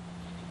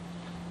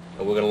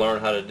 And we're going to learn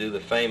how to do the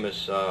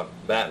famous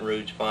Baton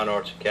Rouge Fine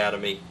Arts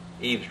Academy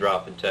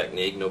eavesdropping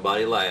technique.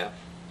 Nobody laugh.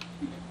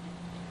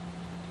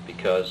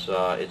 Because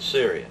it's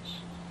serious.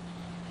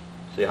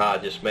 See how I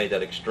just made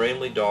that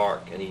extremely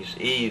dark, and these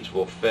eaves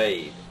will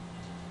fade.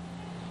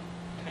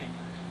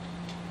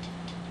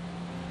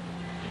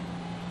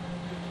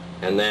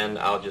 And then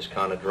I'll just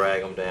kind of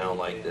drag them down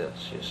like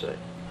this, you see.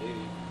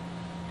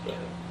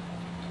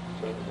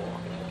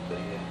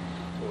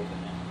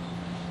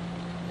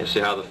 You see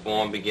how the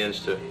form begins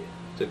to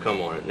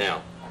come on it.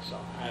 Now,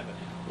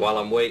 while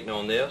I'm waiting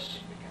on this,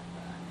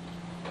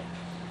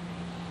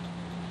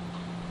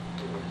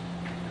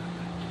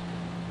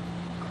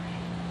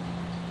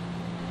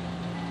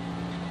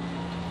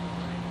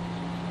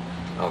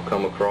 I'll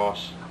come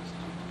across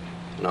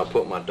and I'll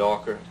put my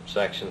darker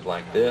sections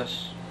like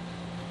this.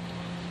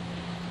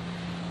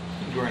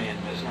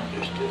 Grand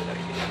misunderstood, I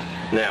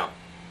guess. Now,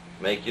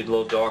 make your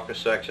little darker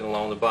section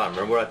along the bottom.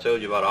 Remember what I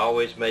told you about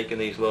always making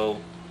these little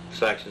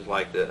sections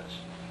like this.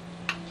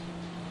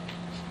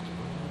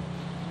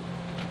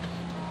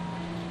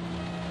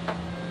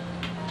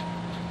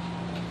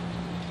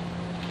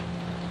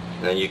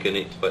 And you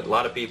can, but a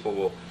lot of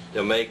people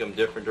they'll make them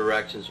different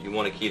directions. You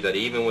want to keep that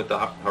even with the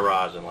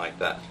horizon like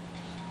that.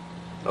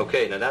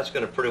 Okay, now that's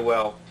going to pretty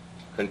well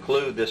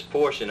conclude this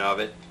portion of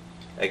it,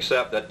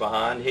 except that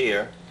behind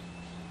here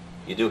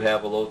you do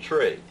have a little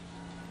tree.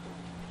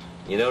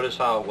 You notice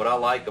how, what I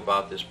like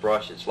about this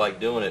brush, it's like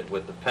doing it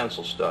with the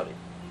pencil study.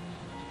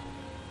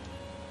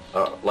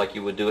 Like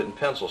you would do it in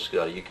pencil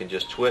study. You can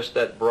just twist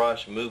that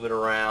brush, move it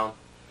around,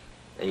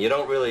 and you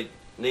don't really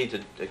need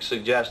to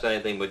suggest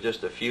anything but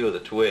just a few of the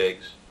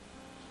twigs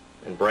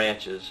and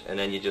branches, and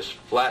then you just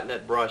flatten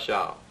that brush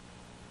out.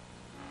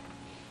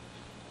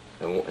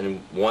 And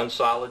in one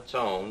solid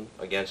tone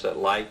against that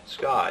light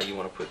sky, you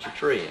want to put your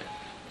tree in.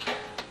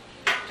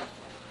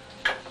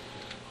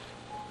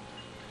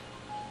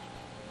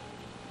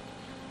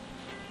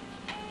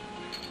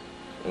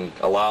 And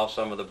allow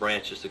some of the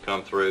branches to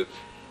come through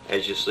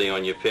as you see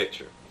on your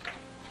picture.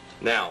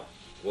 Now,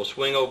 we'll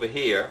swing over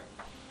here.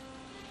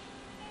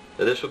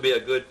 Now, this would be a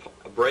good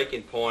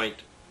breaking point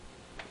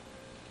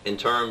in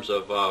terms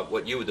of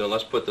what you were doing.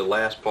 Let's put the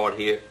last part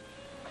here.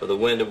 For the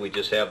window, we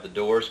just have the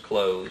doors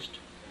closed.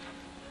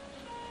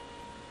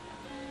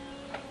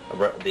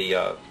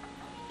 The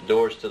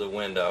doors to the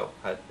window,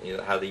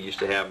 how they used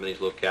to have them in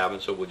these little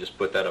cabins, so we'll just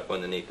put that up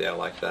underneath there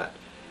like that.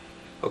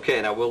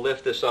 Okay, now we'll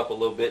lift this up a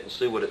little bit and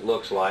see what it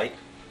looks like.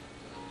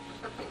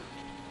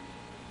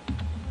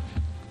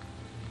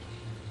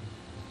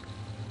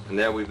 And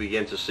there we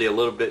begin to see a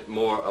little bit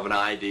more of an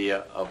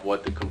idea of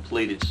what the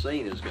completed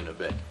scene is going to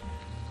be.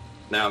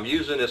 Now I'm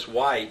using this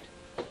white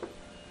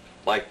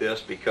like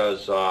this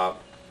because I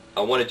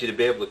wanted you to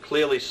be able to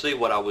clearly see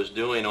what I was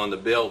doing on the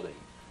building.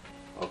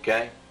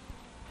 Okay?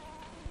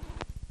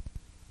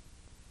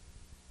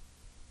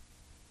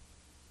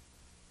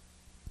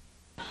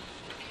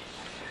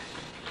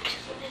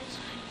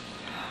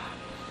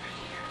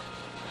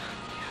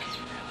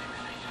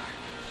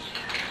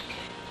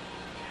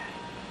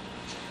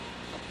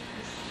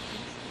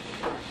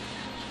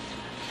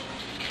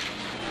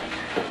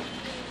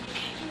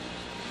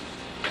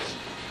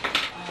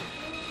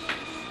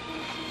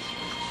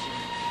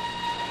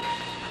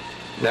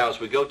 Now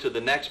as we go to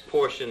the next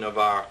portion of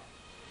our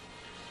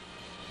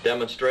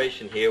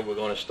demonstration here, we're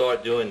going to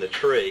start doing the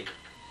tree.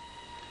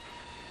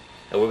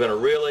 And we're going to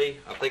really,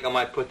 I think I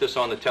might put this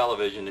on the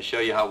television to show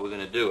you how we're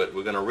going to do it.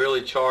 We're going to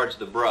really charge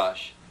the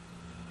brush.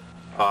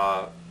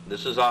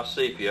 This is our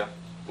sepia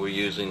we're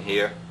using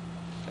here.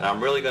 And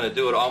I'm really going to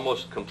do it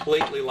almost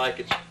completely like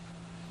it's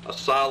a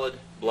solid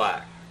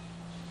black.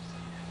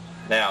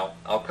 Now,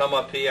 I'll come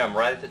up here, I'm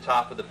right at the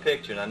top of the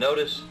picture. Now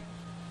notice,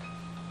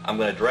 I'm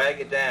going to drag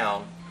it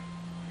down,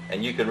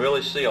 and you can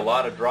really see a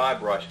lot of dry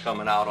brush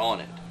coming out on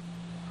it.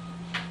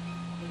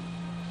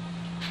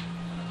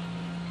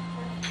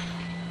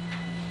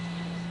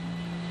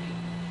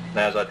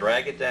 Now as I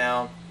drag it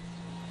down,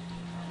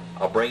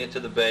 I'll bring it to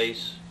the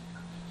base,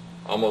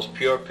 almost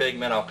pure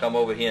pigment. I'll come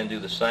over here and do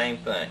the same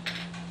thing.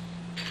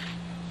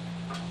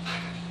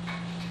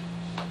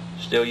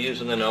 Still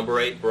using the number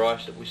 8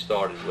 brush that we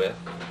started with.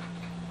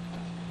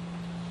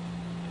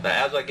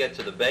 Now as I get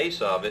to the base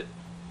of it,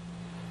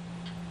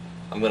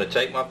 I'm going to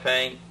take my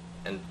paint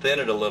and thin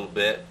it a little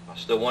bit. I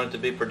still want it to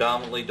be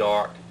predominantly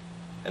dark.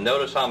 And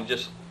notice how I'm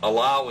just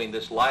allowing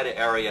this lighter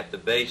area at the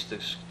base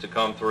to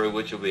come through,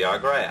 which will be our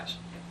grass.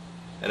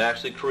 And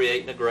actually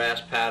creating a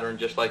grass pattern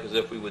just like as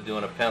if we were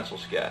doing a pencil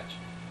sketch.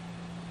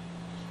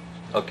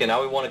 Okay,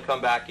 now we want to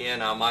come back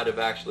in. I might have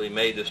actually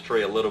made this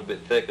tree a little bit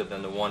thicker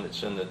than the one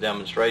that's in the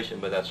demonstration,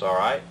 but that's all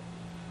right.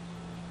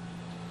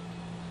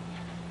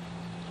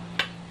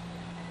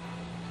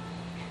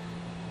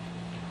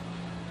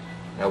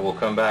 Now we'll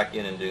come back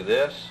in and do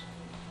this.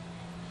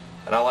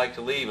 And I like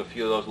to leave a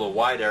few of those little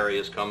white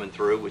areas coming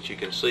through, which you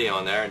can see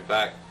on there. In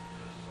fact,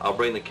 I'll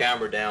bring the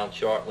camera down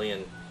shortly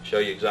and show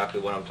you exactly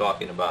what I'm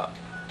talking about.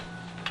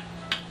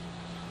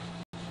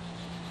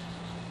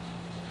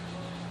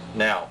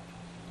 Now,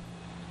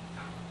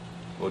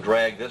 we'll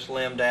drag this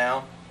limb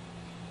down,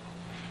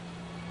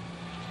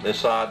 this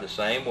side the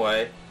same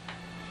way.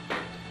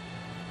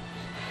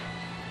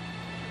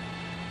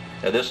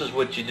 Now this is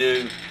what you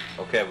do.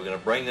 Okay, we're going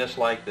to bring this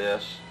like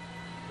this.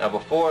 Now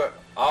before,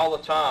 all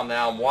the time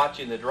now I'm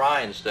watching the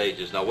drying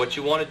stages. Now what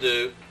you want to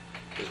do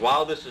is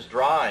while this is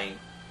drying,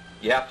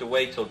 you have to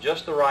wait till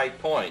just the right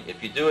point.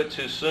 If you do it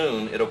too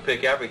soon, it'll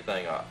pick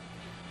everything up.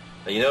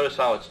 Now you notice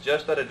how it's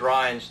just at a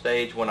drying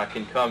stage when I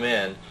can come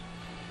in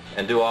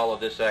and do all of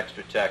this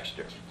extra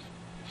texture.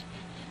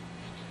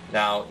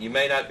 Now you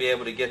may not be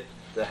able to get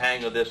the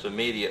hang of this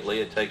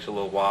immediately. It takes a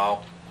little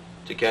while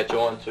to catch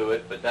on to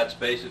it, but that's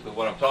basically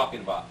what I'm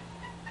talking about.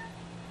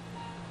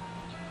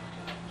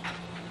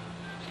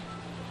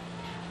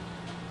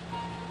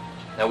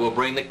 Now we'll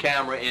bring the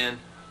camera in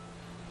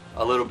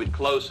a little bit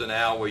closer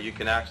now where you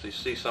can actually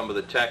see some of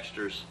the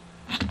textures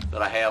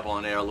that I have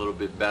on there a little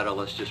bit better.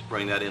 Let's just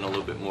bring that in a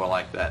little bit more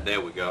like that. There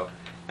we go.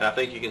 And I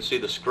think you can see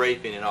the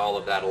scraping and all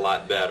of that a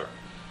lot better.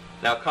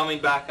 Now coming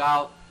back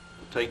out,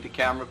 we'll take the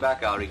camera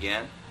back out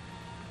again.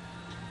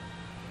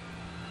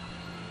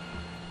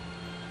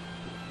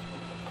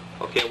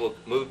 Okay, we'll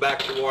move back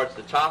towards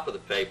the top of the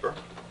paper.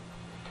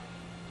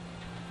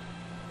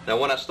 Now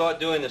when I start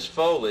doing this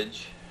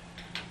foliage,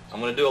 I'm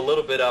going to do a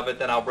little bit of it,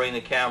 then I'll bring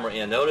the camera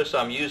in. Notice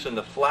I'm using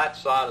the flat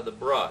side of the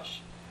brush.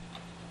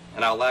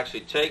 And I'll actually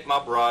take my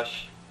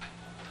brush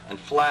and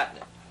flatten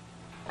it.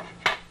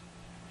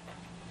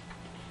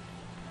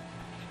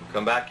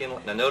 Come back in.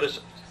 Now notice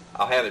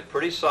I'll have it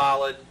pretty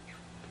solid.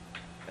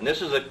 And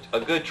this is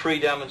a good tree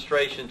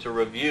demonstration to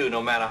review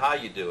no matter how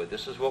you do it.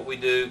 This is what we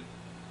do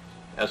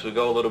as we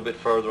go a little bit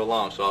further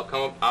along. So I'll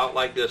come out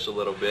like this a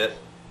little bit.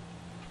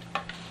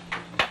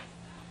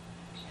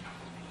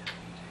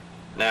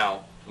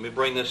 Now, let me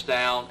bring this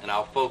down and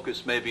I'll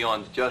focus maybe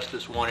on just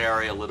this one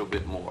area a little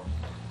bit more.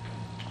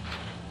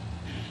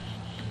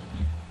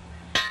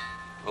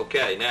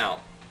 Okay,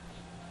 now,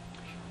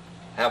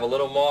 have a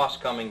little moss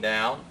coming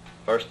down.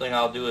 First thing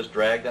I'll do is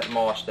drag that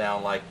moss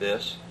down like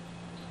this.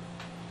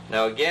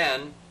 Now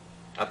again,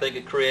 I think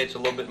it creates a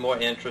little bit more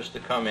interest to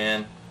come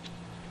in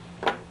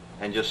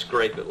and just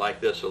scrape it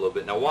like this a little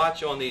bit. Now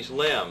watch on these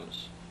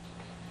limbs.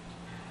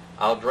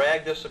 I'll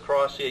drag this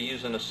across here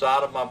using the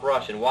side of my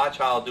brush and watch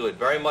how I'll do it,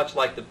 very much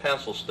like the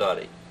pencil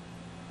study.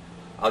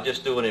 I'll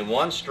just do it in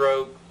one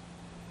stroke,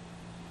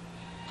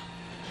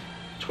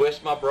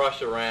 twist my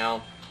brush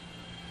around,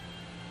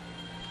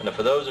 and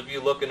for those of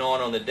you looking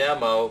on the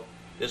demo,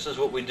 this is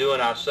what we do in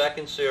our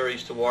second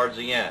series towards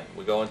the end.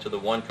 We go into the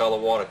one color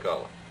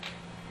watercolor.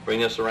 Bring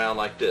this around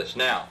like this.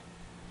 Now,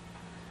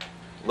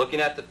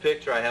 looking at the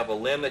picture, I have a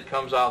limb that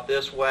comes out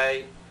this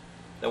way.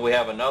 Then we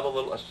have another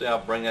little, let's see, I'll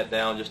bring that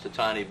down just a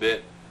tiny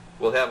bit.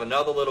 We'll have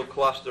another little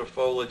cluster of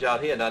foliage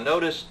out here. Now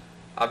notice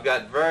I've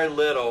got very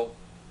little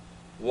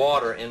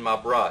water in my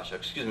brush.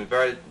 Excuse me,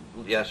 very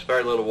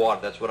little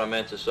water. That's what I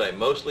meant to say.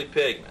 Mostly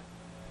pigment.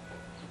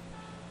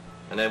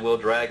 And then we'll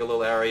drag a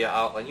little area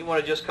out. And you want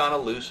to just kind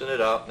of loosen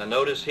it up. Now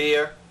notice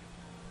here,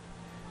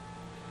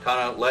 kind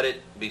of let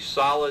it be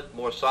solid,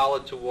 more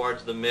solid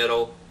towards the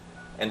middle,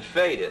 and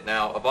fade it.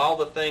 Now, of all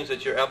the things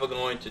that you're ever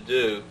going to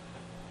do,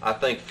 I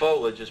think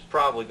foliage is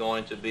probably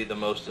going to be the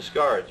most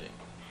discouraging.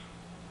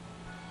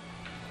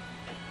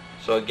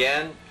 So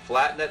again,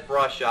 flatten that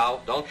brush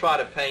out. Don't try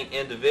to paint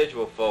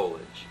individual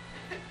foliage.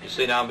 You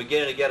see, now I'm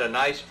beginning to get a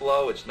nice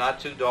flow. It's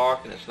not too dark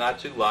and it's not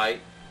too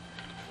light.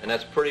 And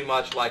that's pretty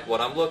much like what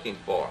I'm looking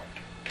for.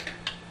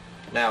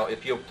 Now,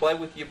 if you'll play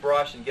with your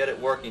brush and get it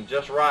working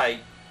just right,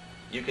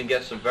 you can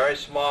get some very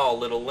small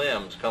little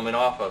limbs coming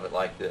off of it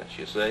like this,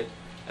 you see?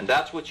 And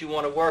that's what you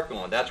want to work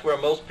on. That's where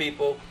most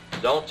people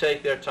don't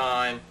take their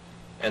time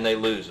and they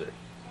lose it.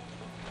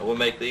 And we'll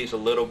make these a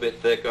little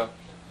bit thicker.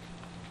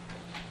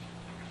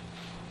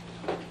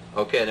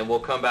 Okay, then we'll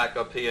come back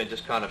up here and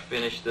just kind of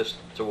finish this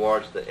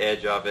towards the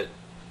edge of it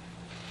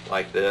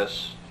like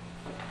this.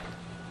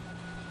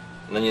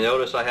 And then you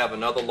notice I have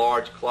another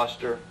large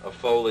cluster of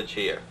foliage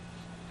here.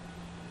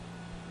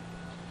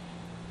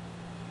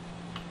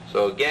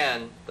 So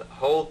again, the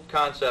whole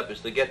concept is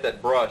to get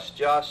that brush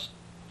just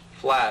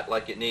flat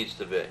like it needs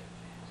to be.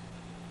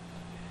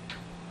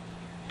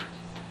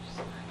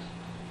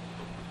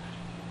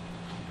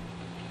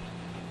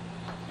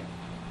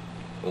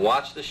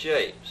 Watch the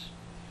shapes.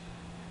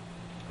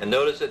 And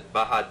notice it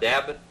by how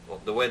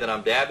the way that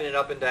I'm dabbing it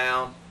up and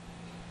down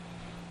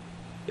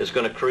is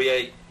going to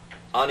create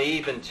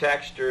uneven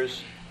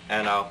textures,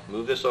 and I'll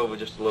move this over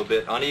just a little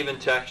bit, uneven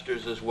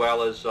textures as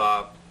well as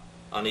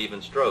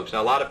uneven strokes.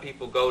 Now a lot of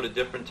people go to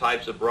different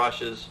types of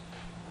brushes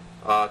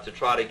to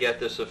try to get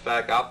this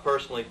effect. I've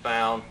personally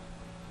found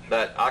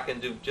that I can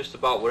do just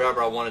about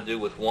whatever I want to do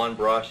with one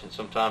brush, and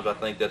sometimes I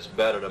think that's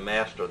better to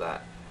master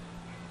that.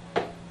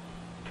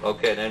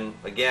 Okay, then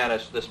again,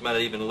 this may not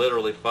even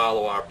literally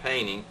follow our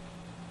painting,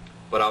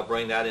 but I'll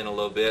bring that in a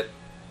little bit.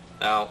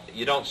 Now,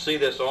 you don't see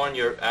this on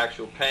your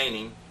actual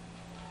painting,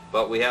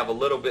 but we have a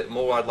little bit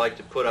more I'd like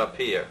to put up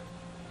here.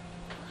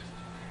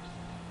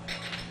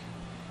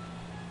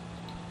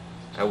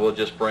 And we'll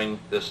just bring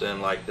this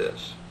in like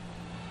this.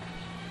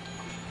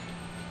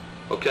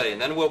 Okay, and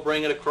then we'll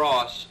bring it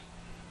across.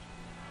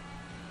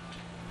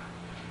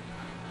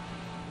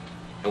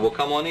 And we'll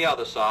come on the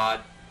other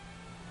side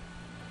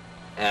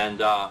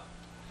and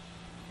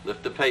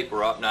lift the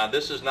paper up. Now,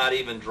 this is not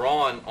even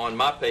drawn on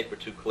my paper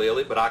too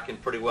clearly, but I can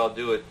pretty well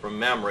do it from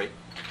memory.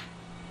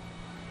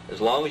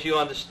 As long as you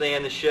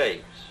understand the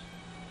shapes.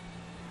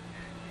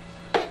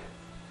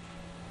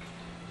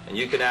 And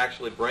you can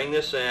actually bring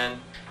this in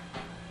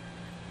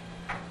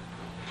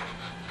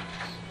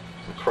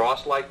and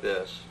cross like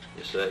this,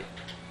 you see.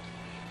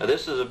 Now,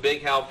 this is a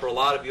big help for a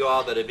lot of you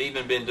all that have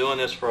even been doing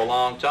this for a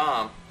long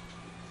time.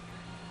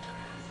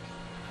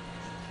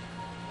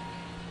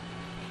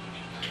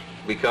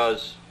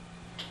 Because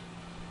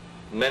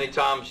many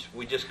times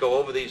we just go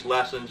over these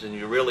lessons and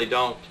you really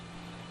don't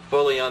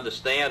fully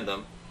understand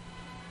them.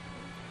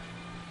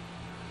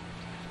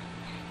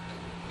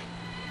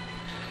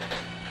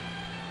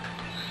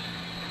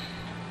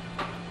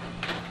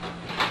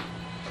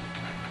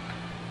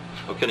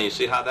 Okay, now you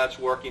see how that's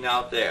working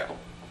out there?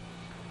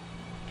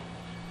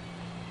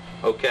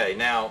 Okay,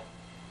 now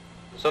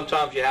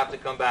sometimes you have to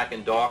come back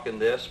and darken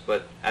this,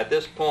 but at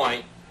this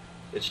point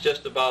it's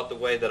just about the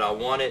way that I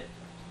want it.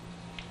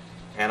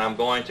 And I'm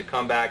going to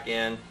come back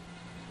in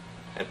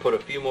and put a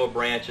few more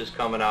branches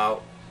coming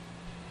out.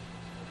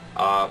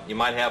 You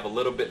might have a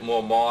little bit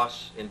more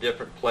moss in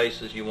different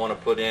places you want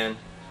to put in,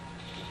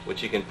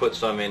 which you can put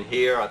some in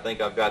here. I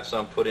think I've got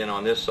some put in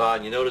on this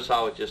side. You notice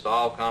how it just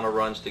all kind of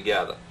runs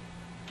together.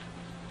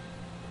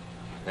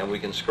 And we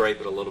can scrape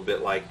it a little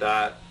bit like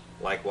that,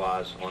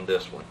 likewise on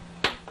this one.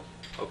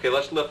 Okay,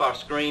 let's lift our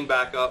screen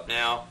back up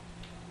now,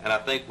 and I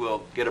think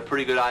we'll get a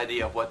pretty good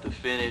idea of what the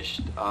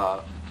finished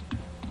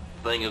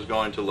thing is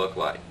going to look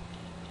like.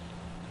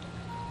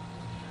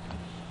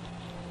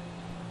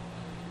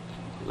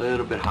 A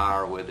little bit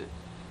higher with it.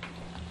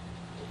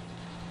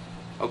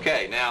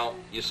 Okay, now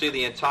you see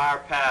the entire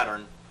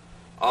pattern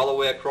all the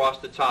way across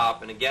the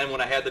top, and again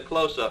when I had the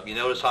close-up you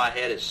notice how I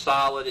had it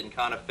solid and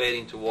kind of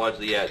fading towards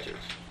the edges.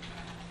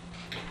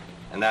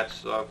 And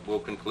that's we'll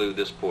conclude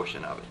this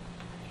portion of it.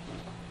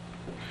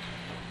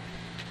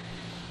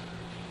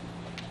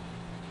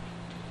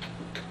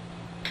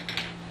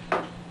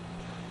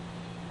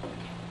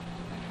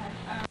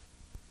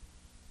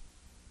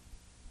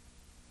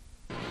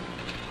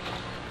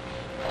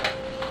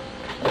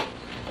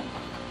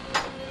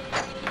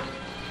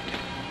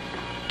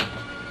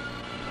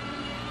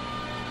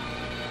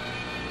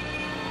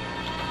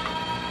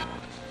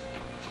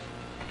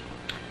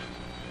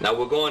 Now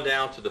we're going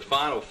down to the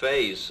final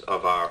phase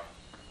of our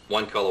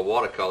one-color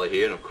watercolor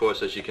here, and of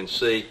course, as you can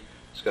see,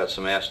 it's got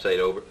some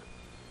acetate over it.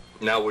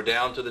 Now we're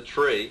down to the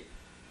tree.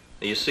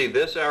 Now you see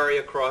this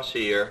area across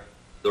here,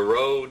 the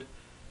road,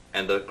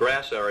 and the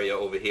grass area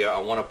over here, I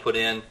want to put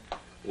in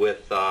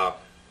with a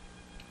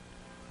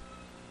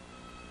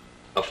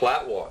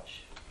flat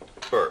wash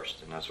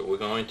first, and that's what we're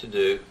going to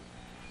do,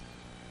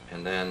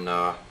 and then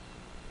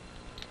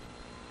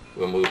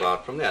we'll move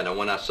out from there. Now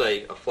when I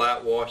say a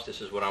flat wash, this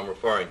is what I'm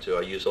referring to.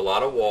 I use a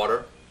lot of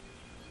water,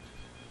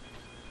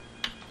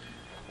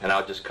 and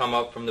I'll just come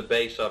up from the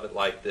base of it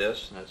like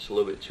this. That's a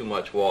little bit too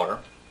much water.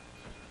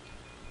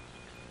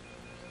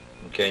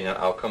 Okay, now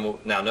I'll come,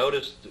 now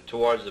notice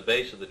towards the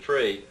base of the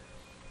tree,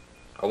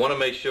 I want to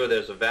make sure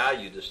there's a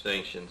value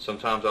distinction.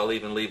 Sometimes I'll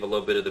even leave a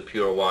little bit of the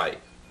pure white.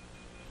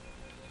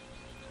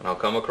 And I'll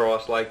come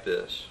across like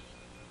this.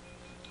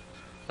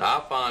 Now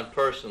I find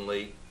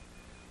personally,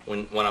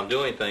 when I'm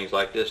doing things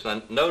like this,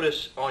 now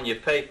notice on your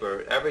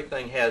paper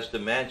everything has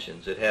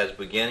dimensions. It has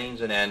beginnings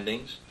and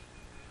endings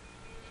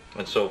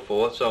and so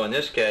forth. So in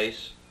this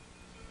case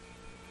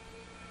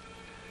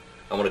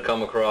I'm going to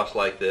come across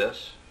like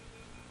this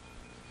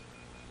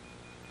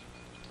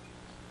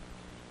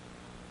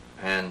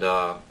and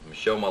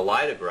show my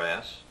lighter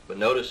grass, but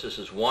notice this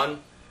is one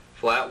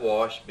flat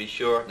wash. Be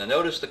sure, now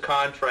notice the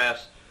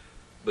contrast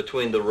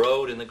between the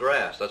road and the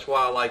grass. That's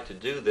why I like to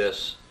do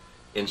this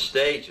in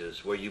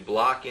stages, where you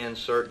block in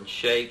certain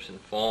shapes and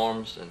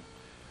forms and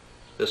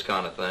this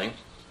kind of thing.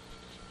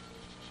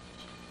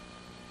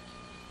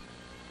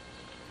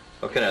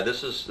 Okay, now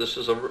this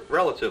is a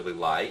relatively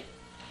light.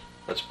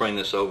 Let's bring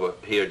this over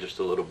here just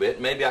a little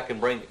bit. Maybe I can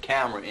bring the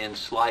camera in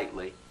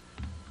slightly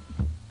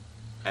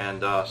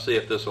and see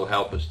if this will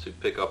help us to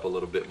pick up a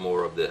little bit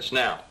more of this.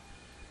 Now,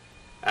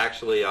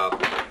 actually,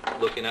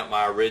 looking at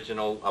my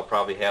original, I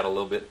probably had a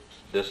little bit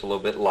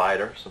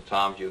lighter.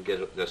 Sometimes you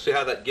get it. See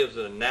how that gives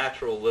it a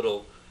natural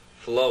little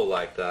flow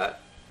like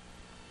that.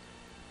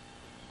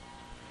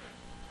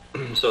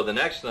 So the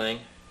next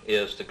thing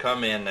is to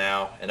come in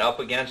now and up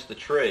against the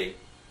tree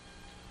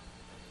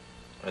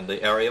and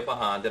the area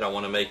behind it. I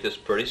want to make this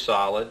pretty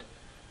solid.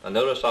 Now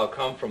notice I'll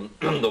come from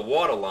the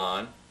water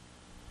line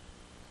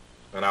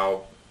and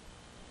I'll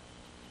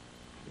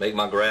make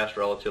my grass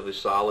relatively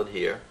solid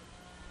here.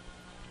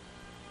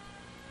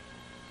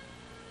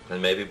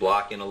 and maybe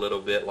block in a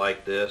little bit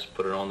like this,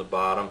 put it on the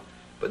bottom.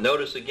 But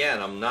notice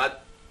again, I'm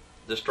not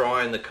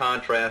destroying the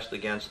contrast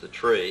against the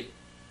tree.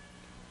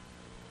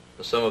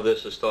 Some of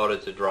this has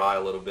started to dry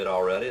a little bit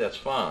already, that's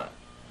fine.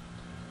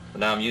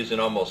 But now I'm using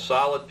almost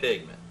solid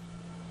pigment.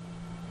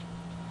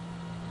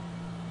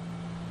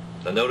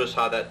 Now notice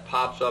how that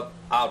pops up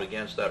out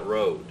against that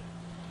road.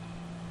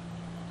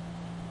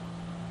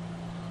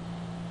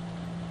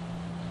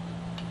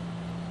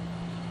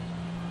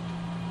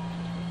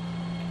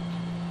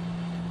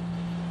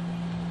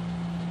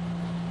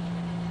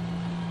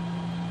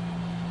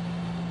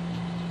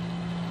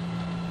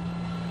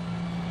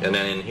 And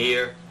then in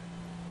here,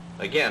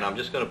 again, I'm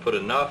just going to put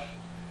enough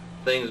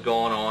things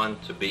going on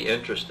to be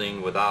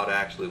interesting without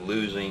actually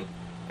losing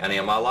any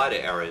of my lighter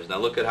areas. Now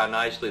look at how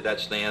nicely that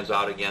stands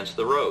out against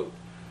the road.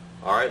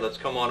 Alright, let's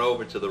come on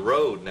over to the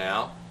road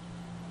now.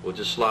 We'll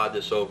just slide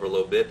this over a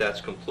little bit. That's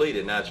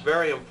completed. Now it's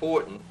very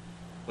important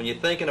when you're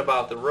thinking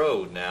about the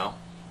road now.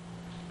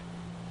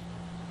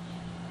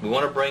 We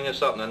want to bring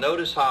this up. Now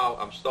notice how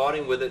I'm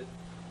starting with it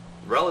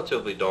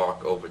relatively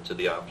dark over to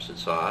the opposite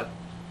side.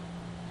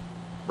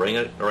 Bring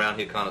it around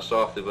here kind of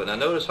softly, but now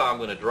notice how I'm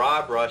going to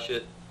dry brush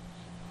it,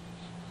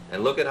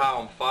 and look at how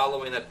I'm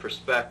following that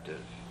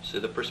perspective. See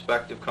the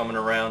perspective coming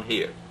around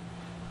here.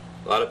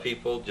 A lot of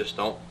people just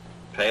don't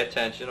pay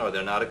attention, or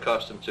they're not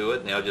accustomed to it,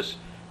 and they'll just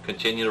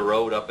continue to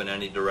road up in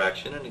any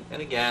direction.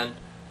 And again,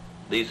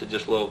 these are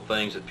just little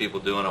things that people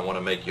do, and I want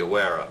to make you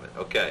aware of it.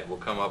 Okay, we'll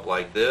come up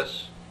like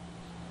this.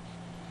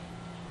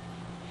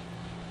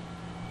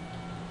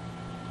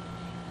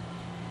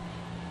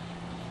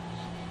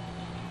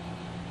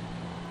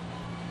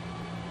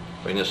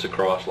 Bring this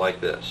across like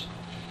this.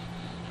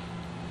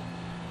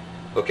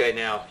 Okay,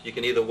 now you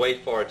can either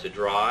wait for it to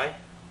dry,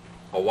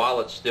 or while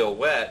it's still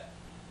wet,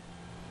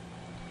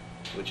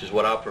 which is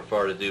what I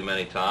prefer to do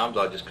many times,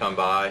 I'll just come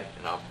by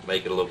and I'll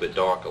make it a little bit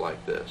darker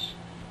like this.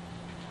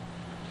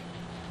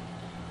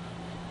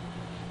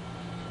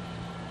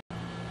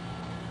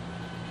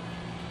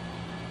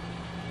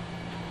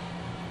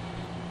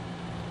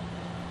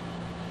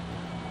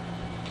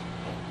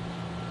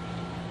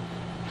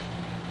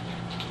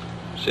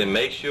 So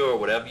make sure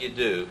whatever you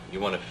do, you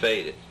want to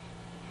fade it.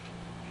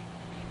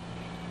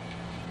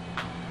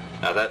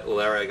 Now that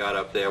little area I got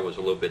up there was a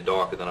little bit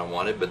darker than I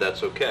wanted, but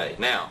that's okay.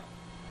 Now,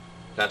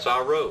 that's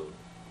our road.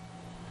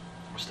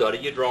 Study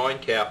your drawing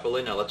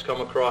carefully. Now let's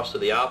come across to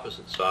the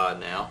opposite side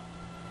now.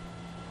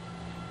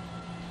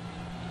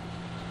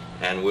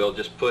 And we'll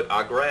just put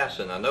our grass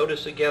in. Now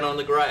notice again on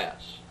the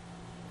grass.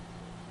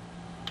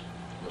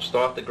 We'll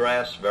start the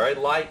grass very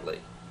lightly.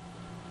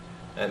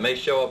 It may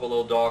show up a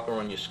little darker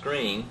on your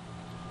screen,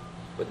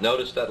 but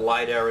notice that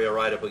light area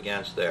right up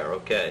against there.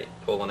 Okay,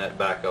 pulling that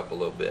back up a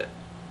little bit.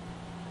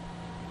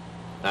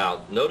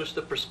 Now, notice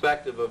the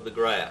perspective of the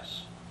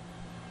grass.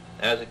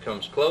 As it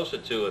comes closer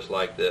to us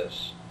like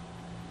this,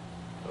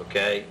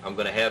 okay, I'm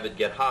going to have it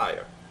get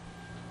higher.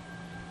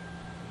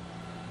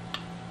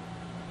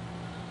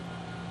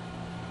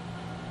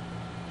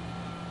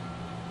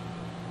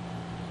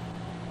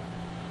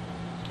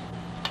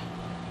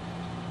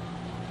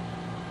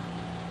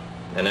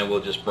 And then we'll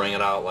just bring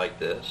it out like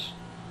this.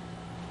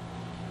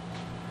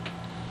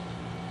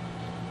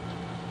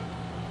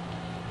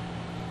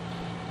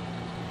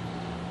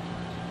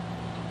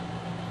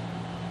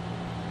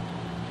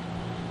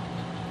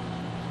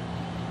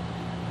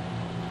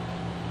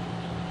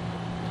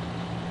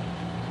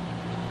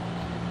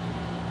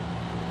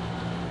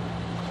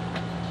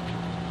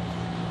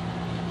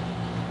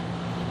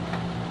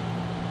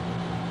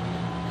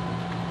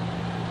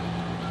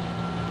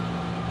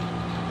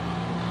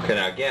 Okay,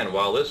 now again,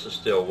 while this is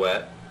still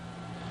wet,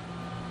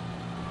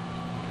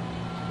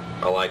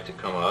 I like to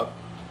come up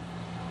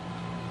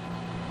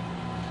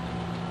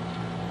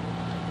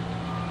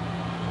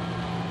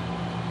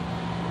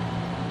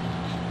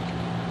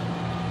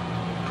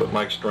put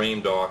my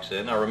extreme darks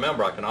in. Now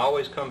remember, I can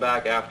always come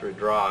back after it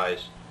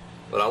dries,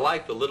 but I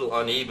like the little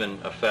uneven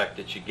effect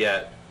that you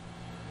get.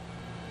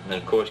 And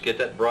of course, get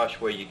that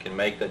brush where you can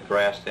make that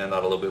grass stand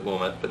out a little bit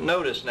more. But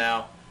notice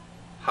now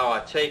how I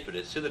tapered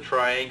it. See the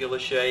triangular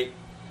shape?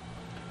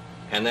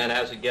 And then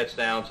as it gets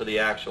down to the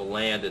actual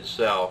land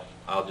itself,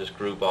 I'll just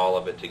group all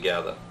of it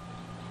together.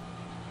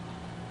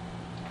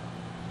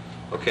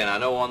 Okay, and I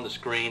know on the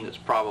screen it's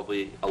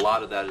probably, a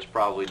lot of that is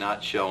probably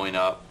not showing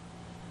up.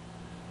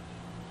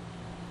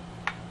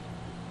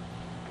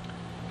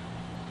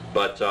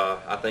 But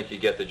I think you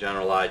get the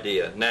general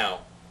idea.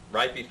 Now,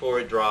 right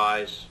before it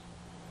dries,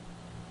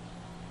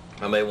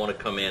 I may want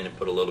to come in and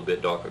put a little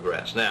bit darker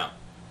grass. Now,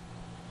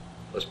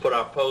 let's put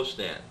our post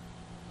in.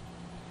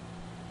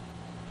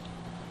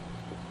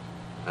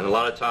 And a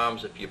lot of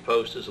times if your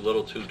post is a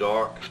little too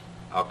dark,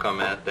 I'll come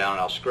down and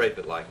I'll scrape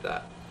it like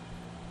that.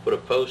 Put a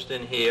post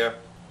in here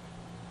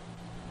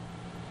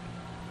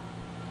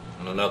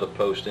and another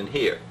post in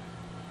here.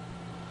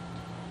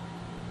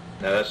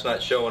 Now that's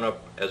not showing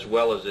up as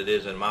well as it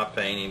is in my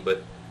painting,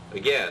 but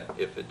again,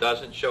 if it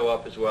doesn't show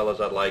up as well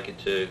as I'd like it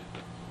to,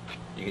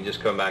 you can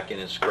just come back in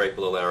and scrape a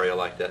little area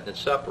like that and it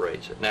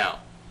separates it. Now,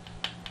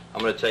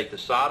 I'm going to take the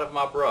side of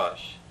my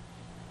brush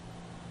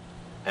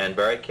and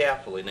very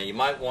carefully, now you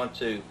might want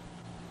to,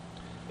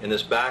 in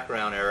this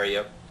background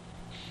area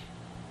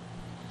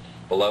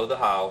below the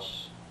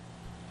house,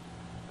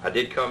 I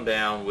did come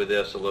down with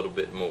this a little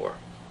bit more.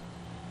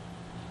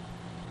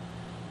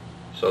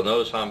 So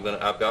notice how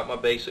I've got my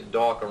basic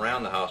dark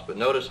around the house, but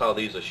notice how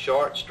these are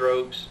short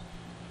strokes.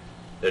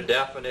 They're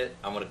definite.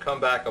 I'm going to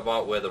come back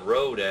about where the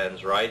road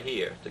ends right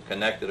here to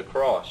connect it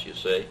across, you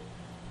see.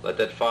 Let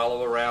that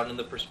follow around in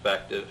the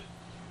perspective.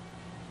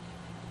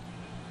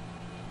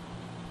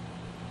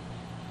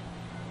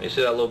 You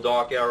see that little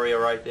dark area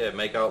right there?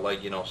 Make out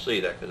like you don't see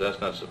that, because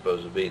that's not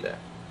supposed to be there.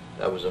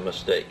 That was a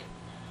mistake.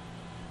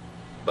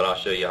 But I'll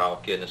show you how,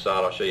 kidding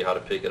aside, I'll show you how to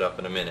pick it up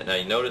in a minute. Now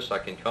you notice I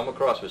can come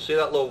across, but see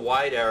that little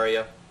white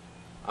area?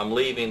 I'm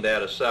leaving there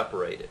to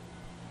separate it.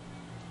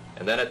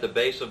 And then at the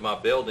base of my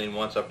building,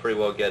 once I pretty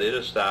well get it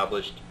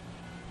established,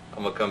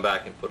 I'm going to come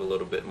back and put a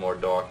little bit more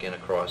dark in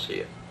across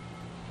here.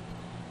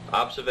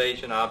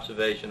 Observation,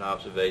 observation,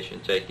 observation.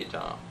 Take your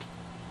time.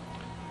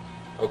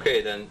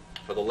 Okay, then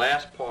for the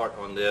last part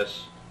on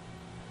this,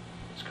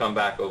 let's come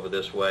back over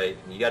this way.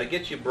 You got to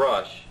get your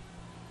brush.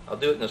 I'll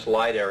do it in this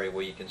light area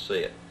where you can see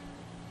it.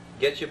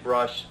 Get your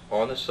brush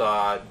on the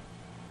side,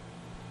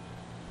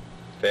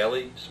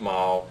 fairly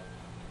small,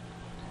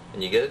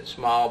 and you get it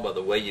small by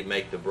the way you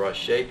make the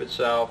brush shape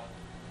itself,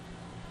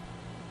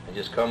 and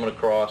just coming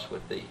across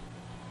with the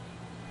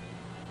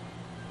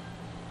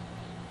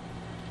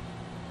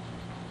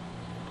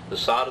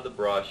side of the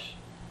brush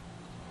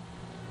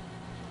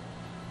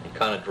and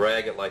kind of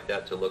drag it like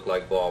that to look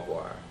like barbed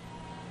wire.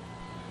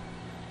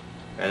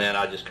 And then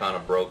I just kind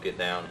of broke it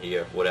down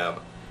here,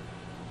 whatever.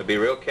 But be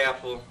real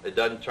careful it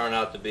doesn't turn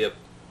out to be a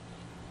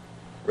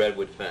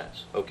redwood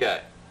fence.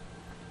 Okay.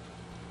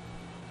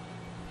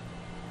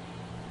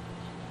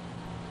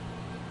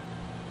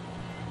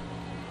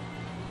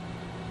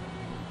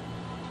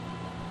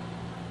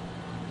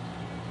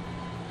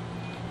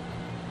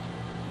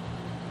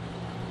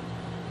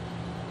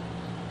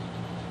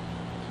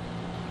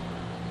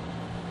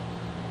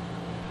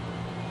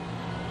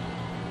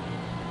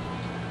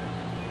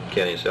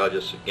 Okay, so I'll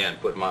just again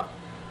put my,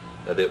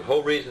 now the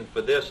whole reason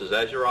for this is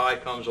as your eye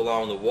comes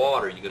along the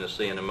water, you're going to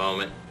see in a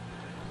moment,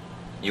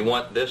 you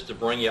want this to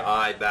bring your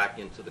eye back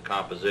into the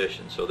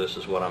composition. So this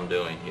is what I'm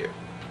doing here.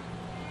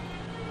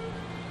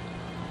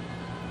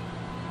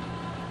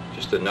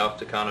 Just enough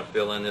to kind of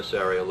fill in this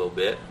area a little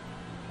bit.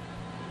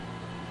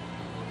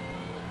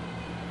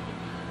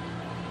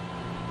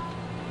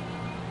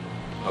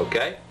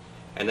 Okay,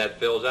 and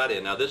that fills that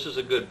in. Now this is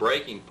a good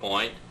breaking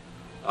point.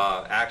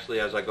 Actually,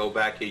 as I go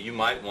back here, you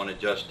might want to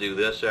just do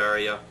this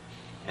area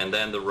and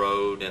then the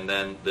road and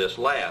then this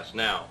last.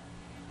 Now,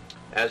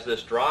 as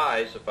this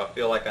dries, if I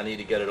feel like I need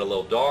to get it a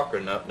little darker,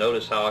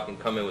 notice how I can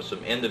come in with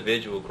some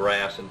individual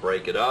grass and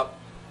break it up.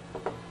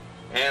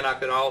 And I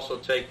can also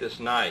take this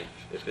knife,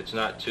 if it's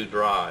not too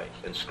dry,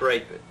 and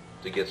scrape it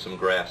to get some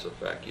grass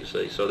effect, you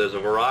see. So there's a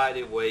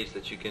variety of ways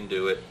that you can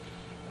do it,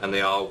 and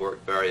they all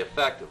work very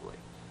effectively.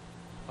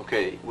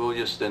 Okay, we'll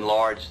just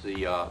enlarge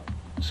the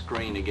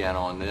screen again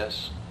on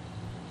this.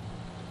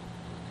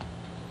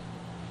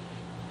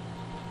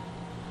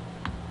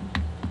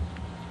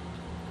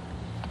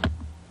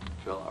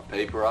 Fill our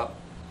paper up.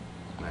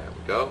 There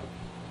we go.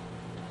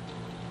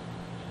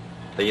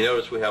 Now you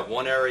notice we have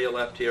one area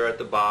left here at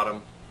the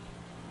bottom,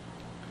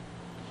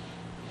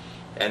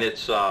 and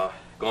it's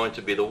going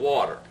to be the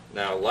water.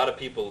 Now a lot of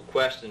people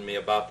question me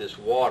about this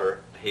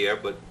water here,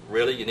 but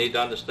really you need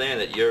to understand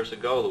that years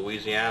ago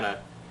Louisiana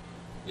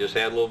just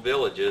had little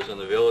villages, and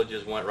the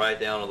villages went right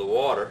down to the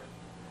water,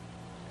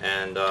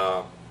 and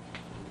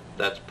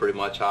that's pretty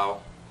much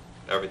how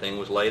everything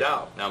was laid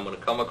out. Now I'm going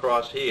to come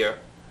across here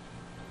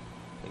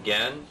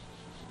again.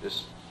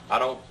 Just I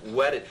don't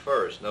wet it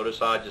first. Notice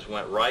how I just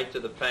went right to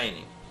the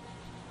painting.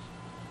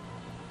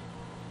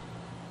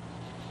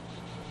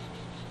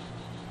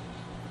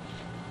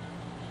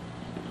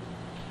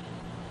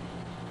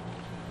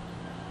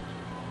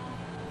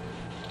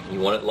 You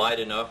want it light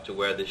enough to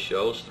where this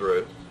shows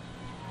through.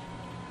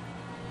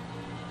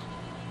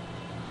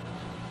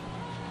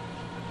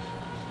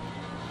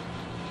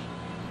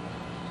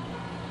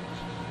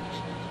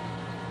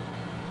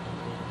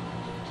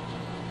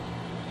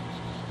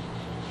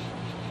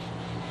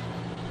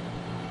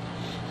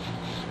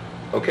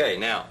 Okay,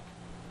 now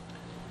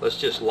let's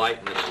just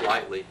lighten this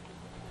slightly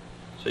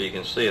so you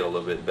can see it a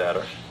little bit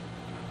better.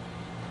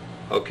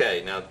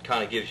 Okay, now it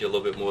kind of gives you a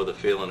little bit more of the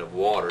feeling of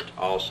water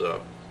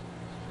also.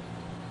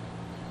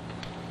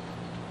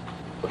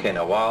 Okay,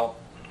 now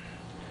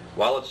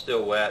while it's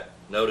still wet,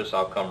 notice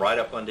I'll come right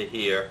up under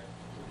here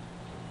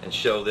and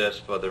show this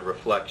for the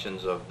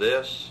reflections of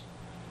this.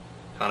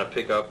 Kind of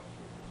pick up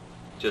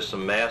just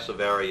some massive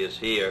areas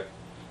here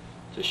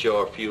to show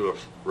a few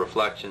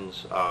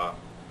reflections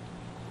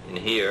in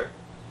here,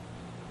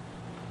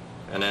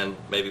 and then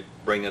maybe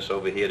bring this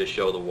over here to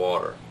show the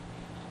water.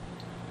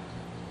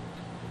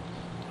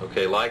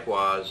 Okay,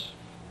 likewise,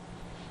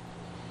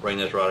 bring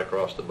this right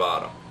across the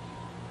bottom.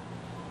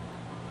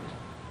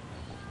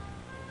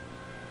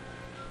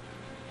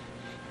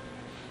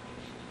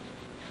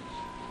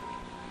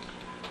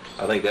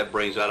 I think that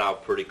brings that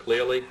out pretty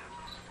clearly.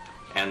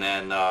 And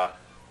then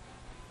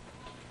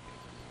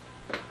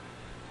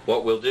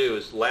what we'll do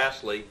is,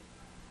 lastly,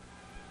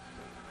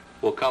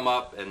 we'll come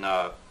up and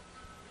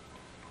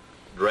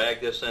drag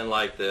this in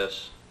like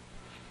this.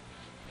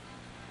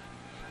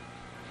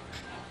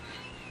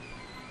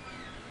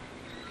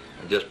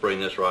 And just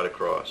bring this right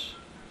across.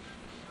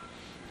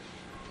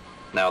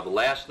 Now the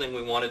last thing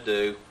we want to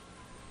do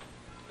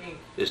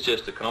is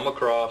just to come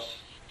across,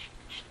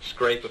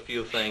 scrape a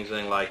few things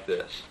in like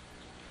this.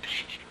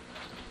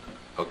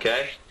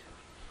 Okay?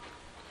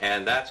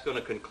 And that's going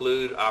to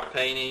conclude our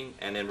painting,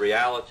 and in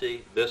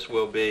reality this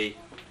will be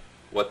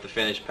what the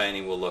finished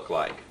painting will look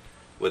like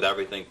with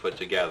everything put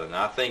together.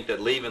 Now I think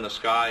that leaving the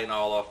sky and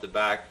all off the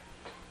back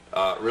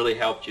really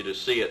helped you to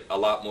see it a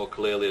lot more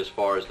clearly as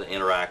far as the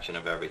interaction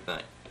of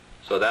everything.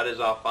 So that is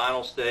our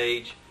final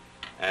stage,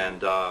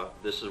 and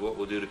this is what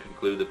we'll do to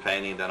conclude the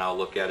painting. Then I'll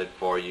look at it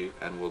for you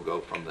and we'll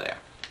go from there.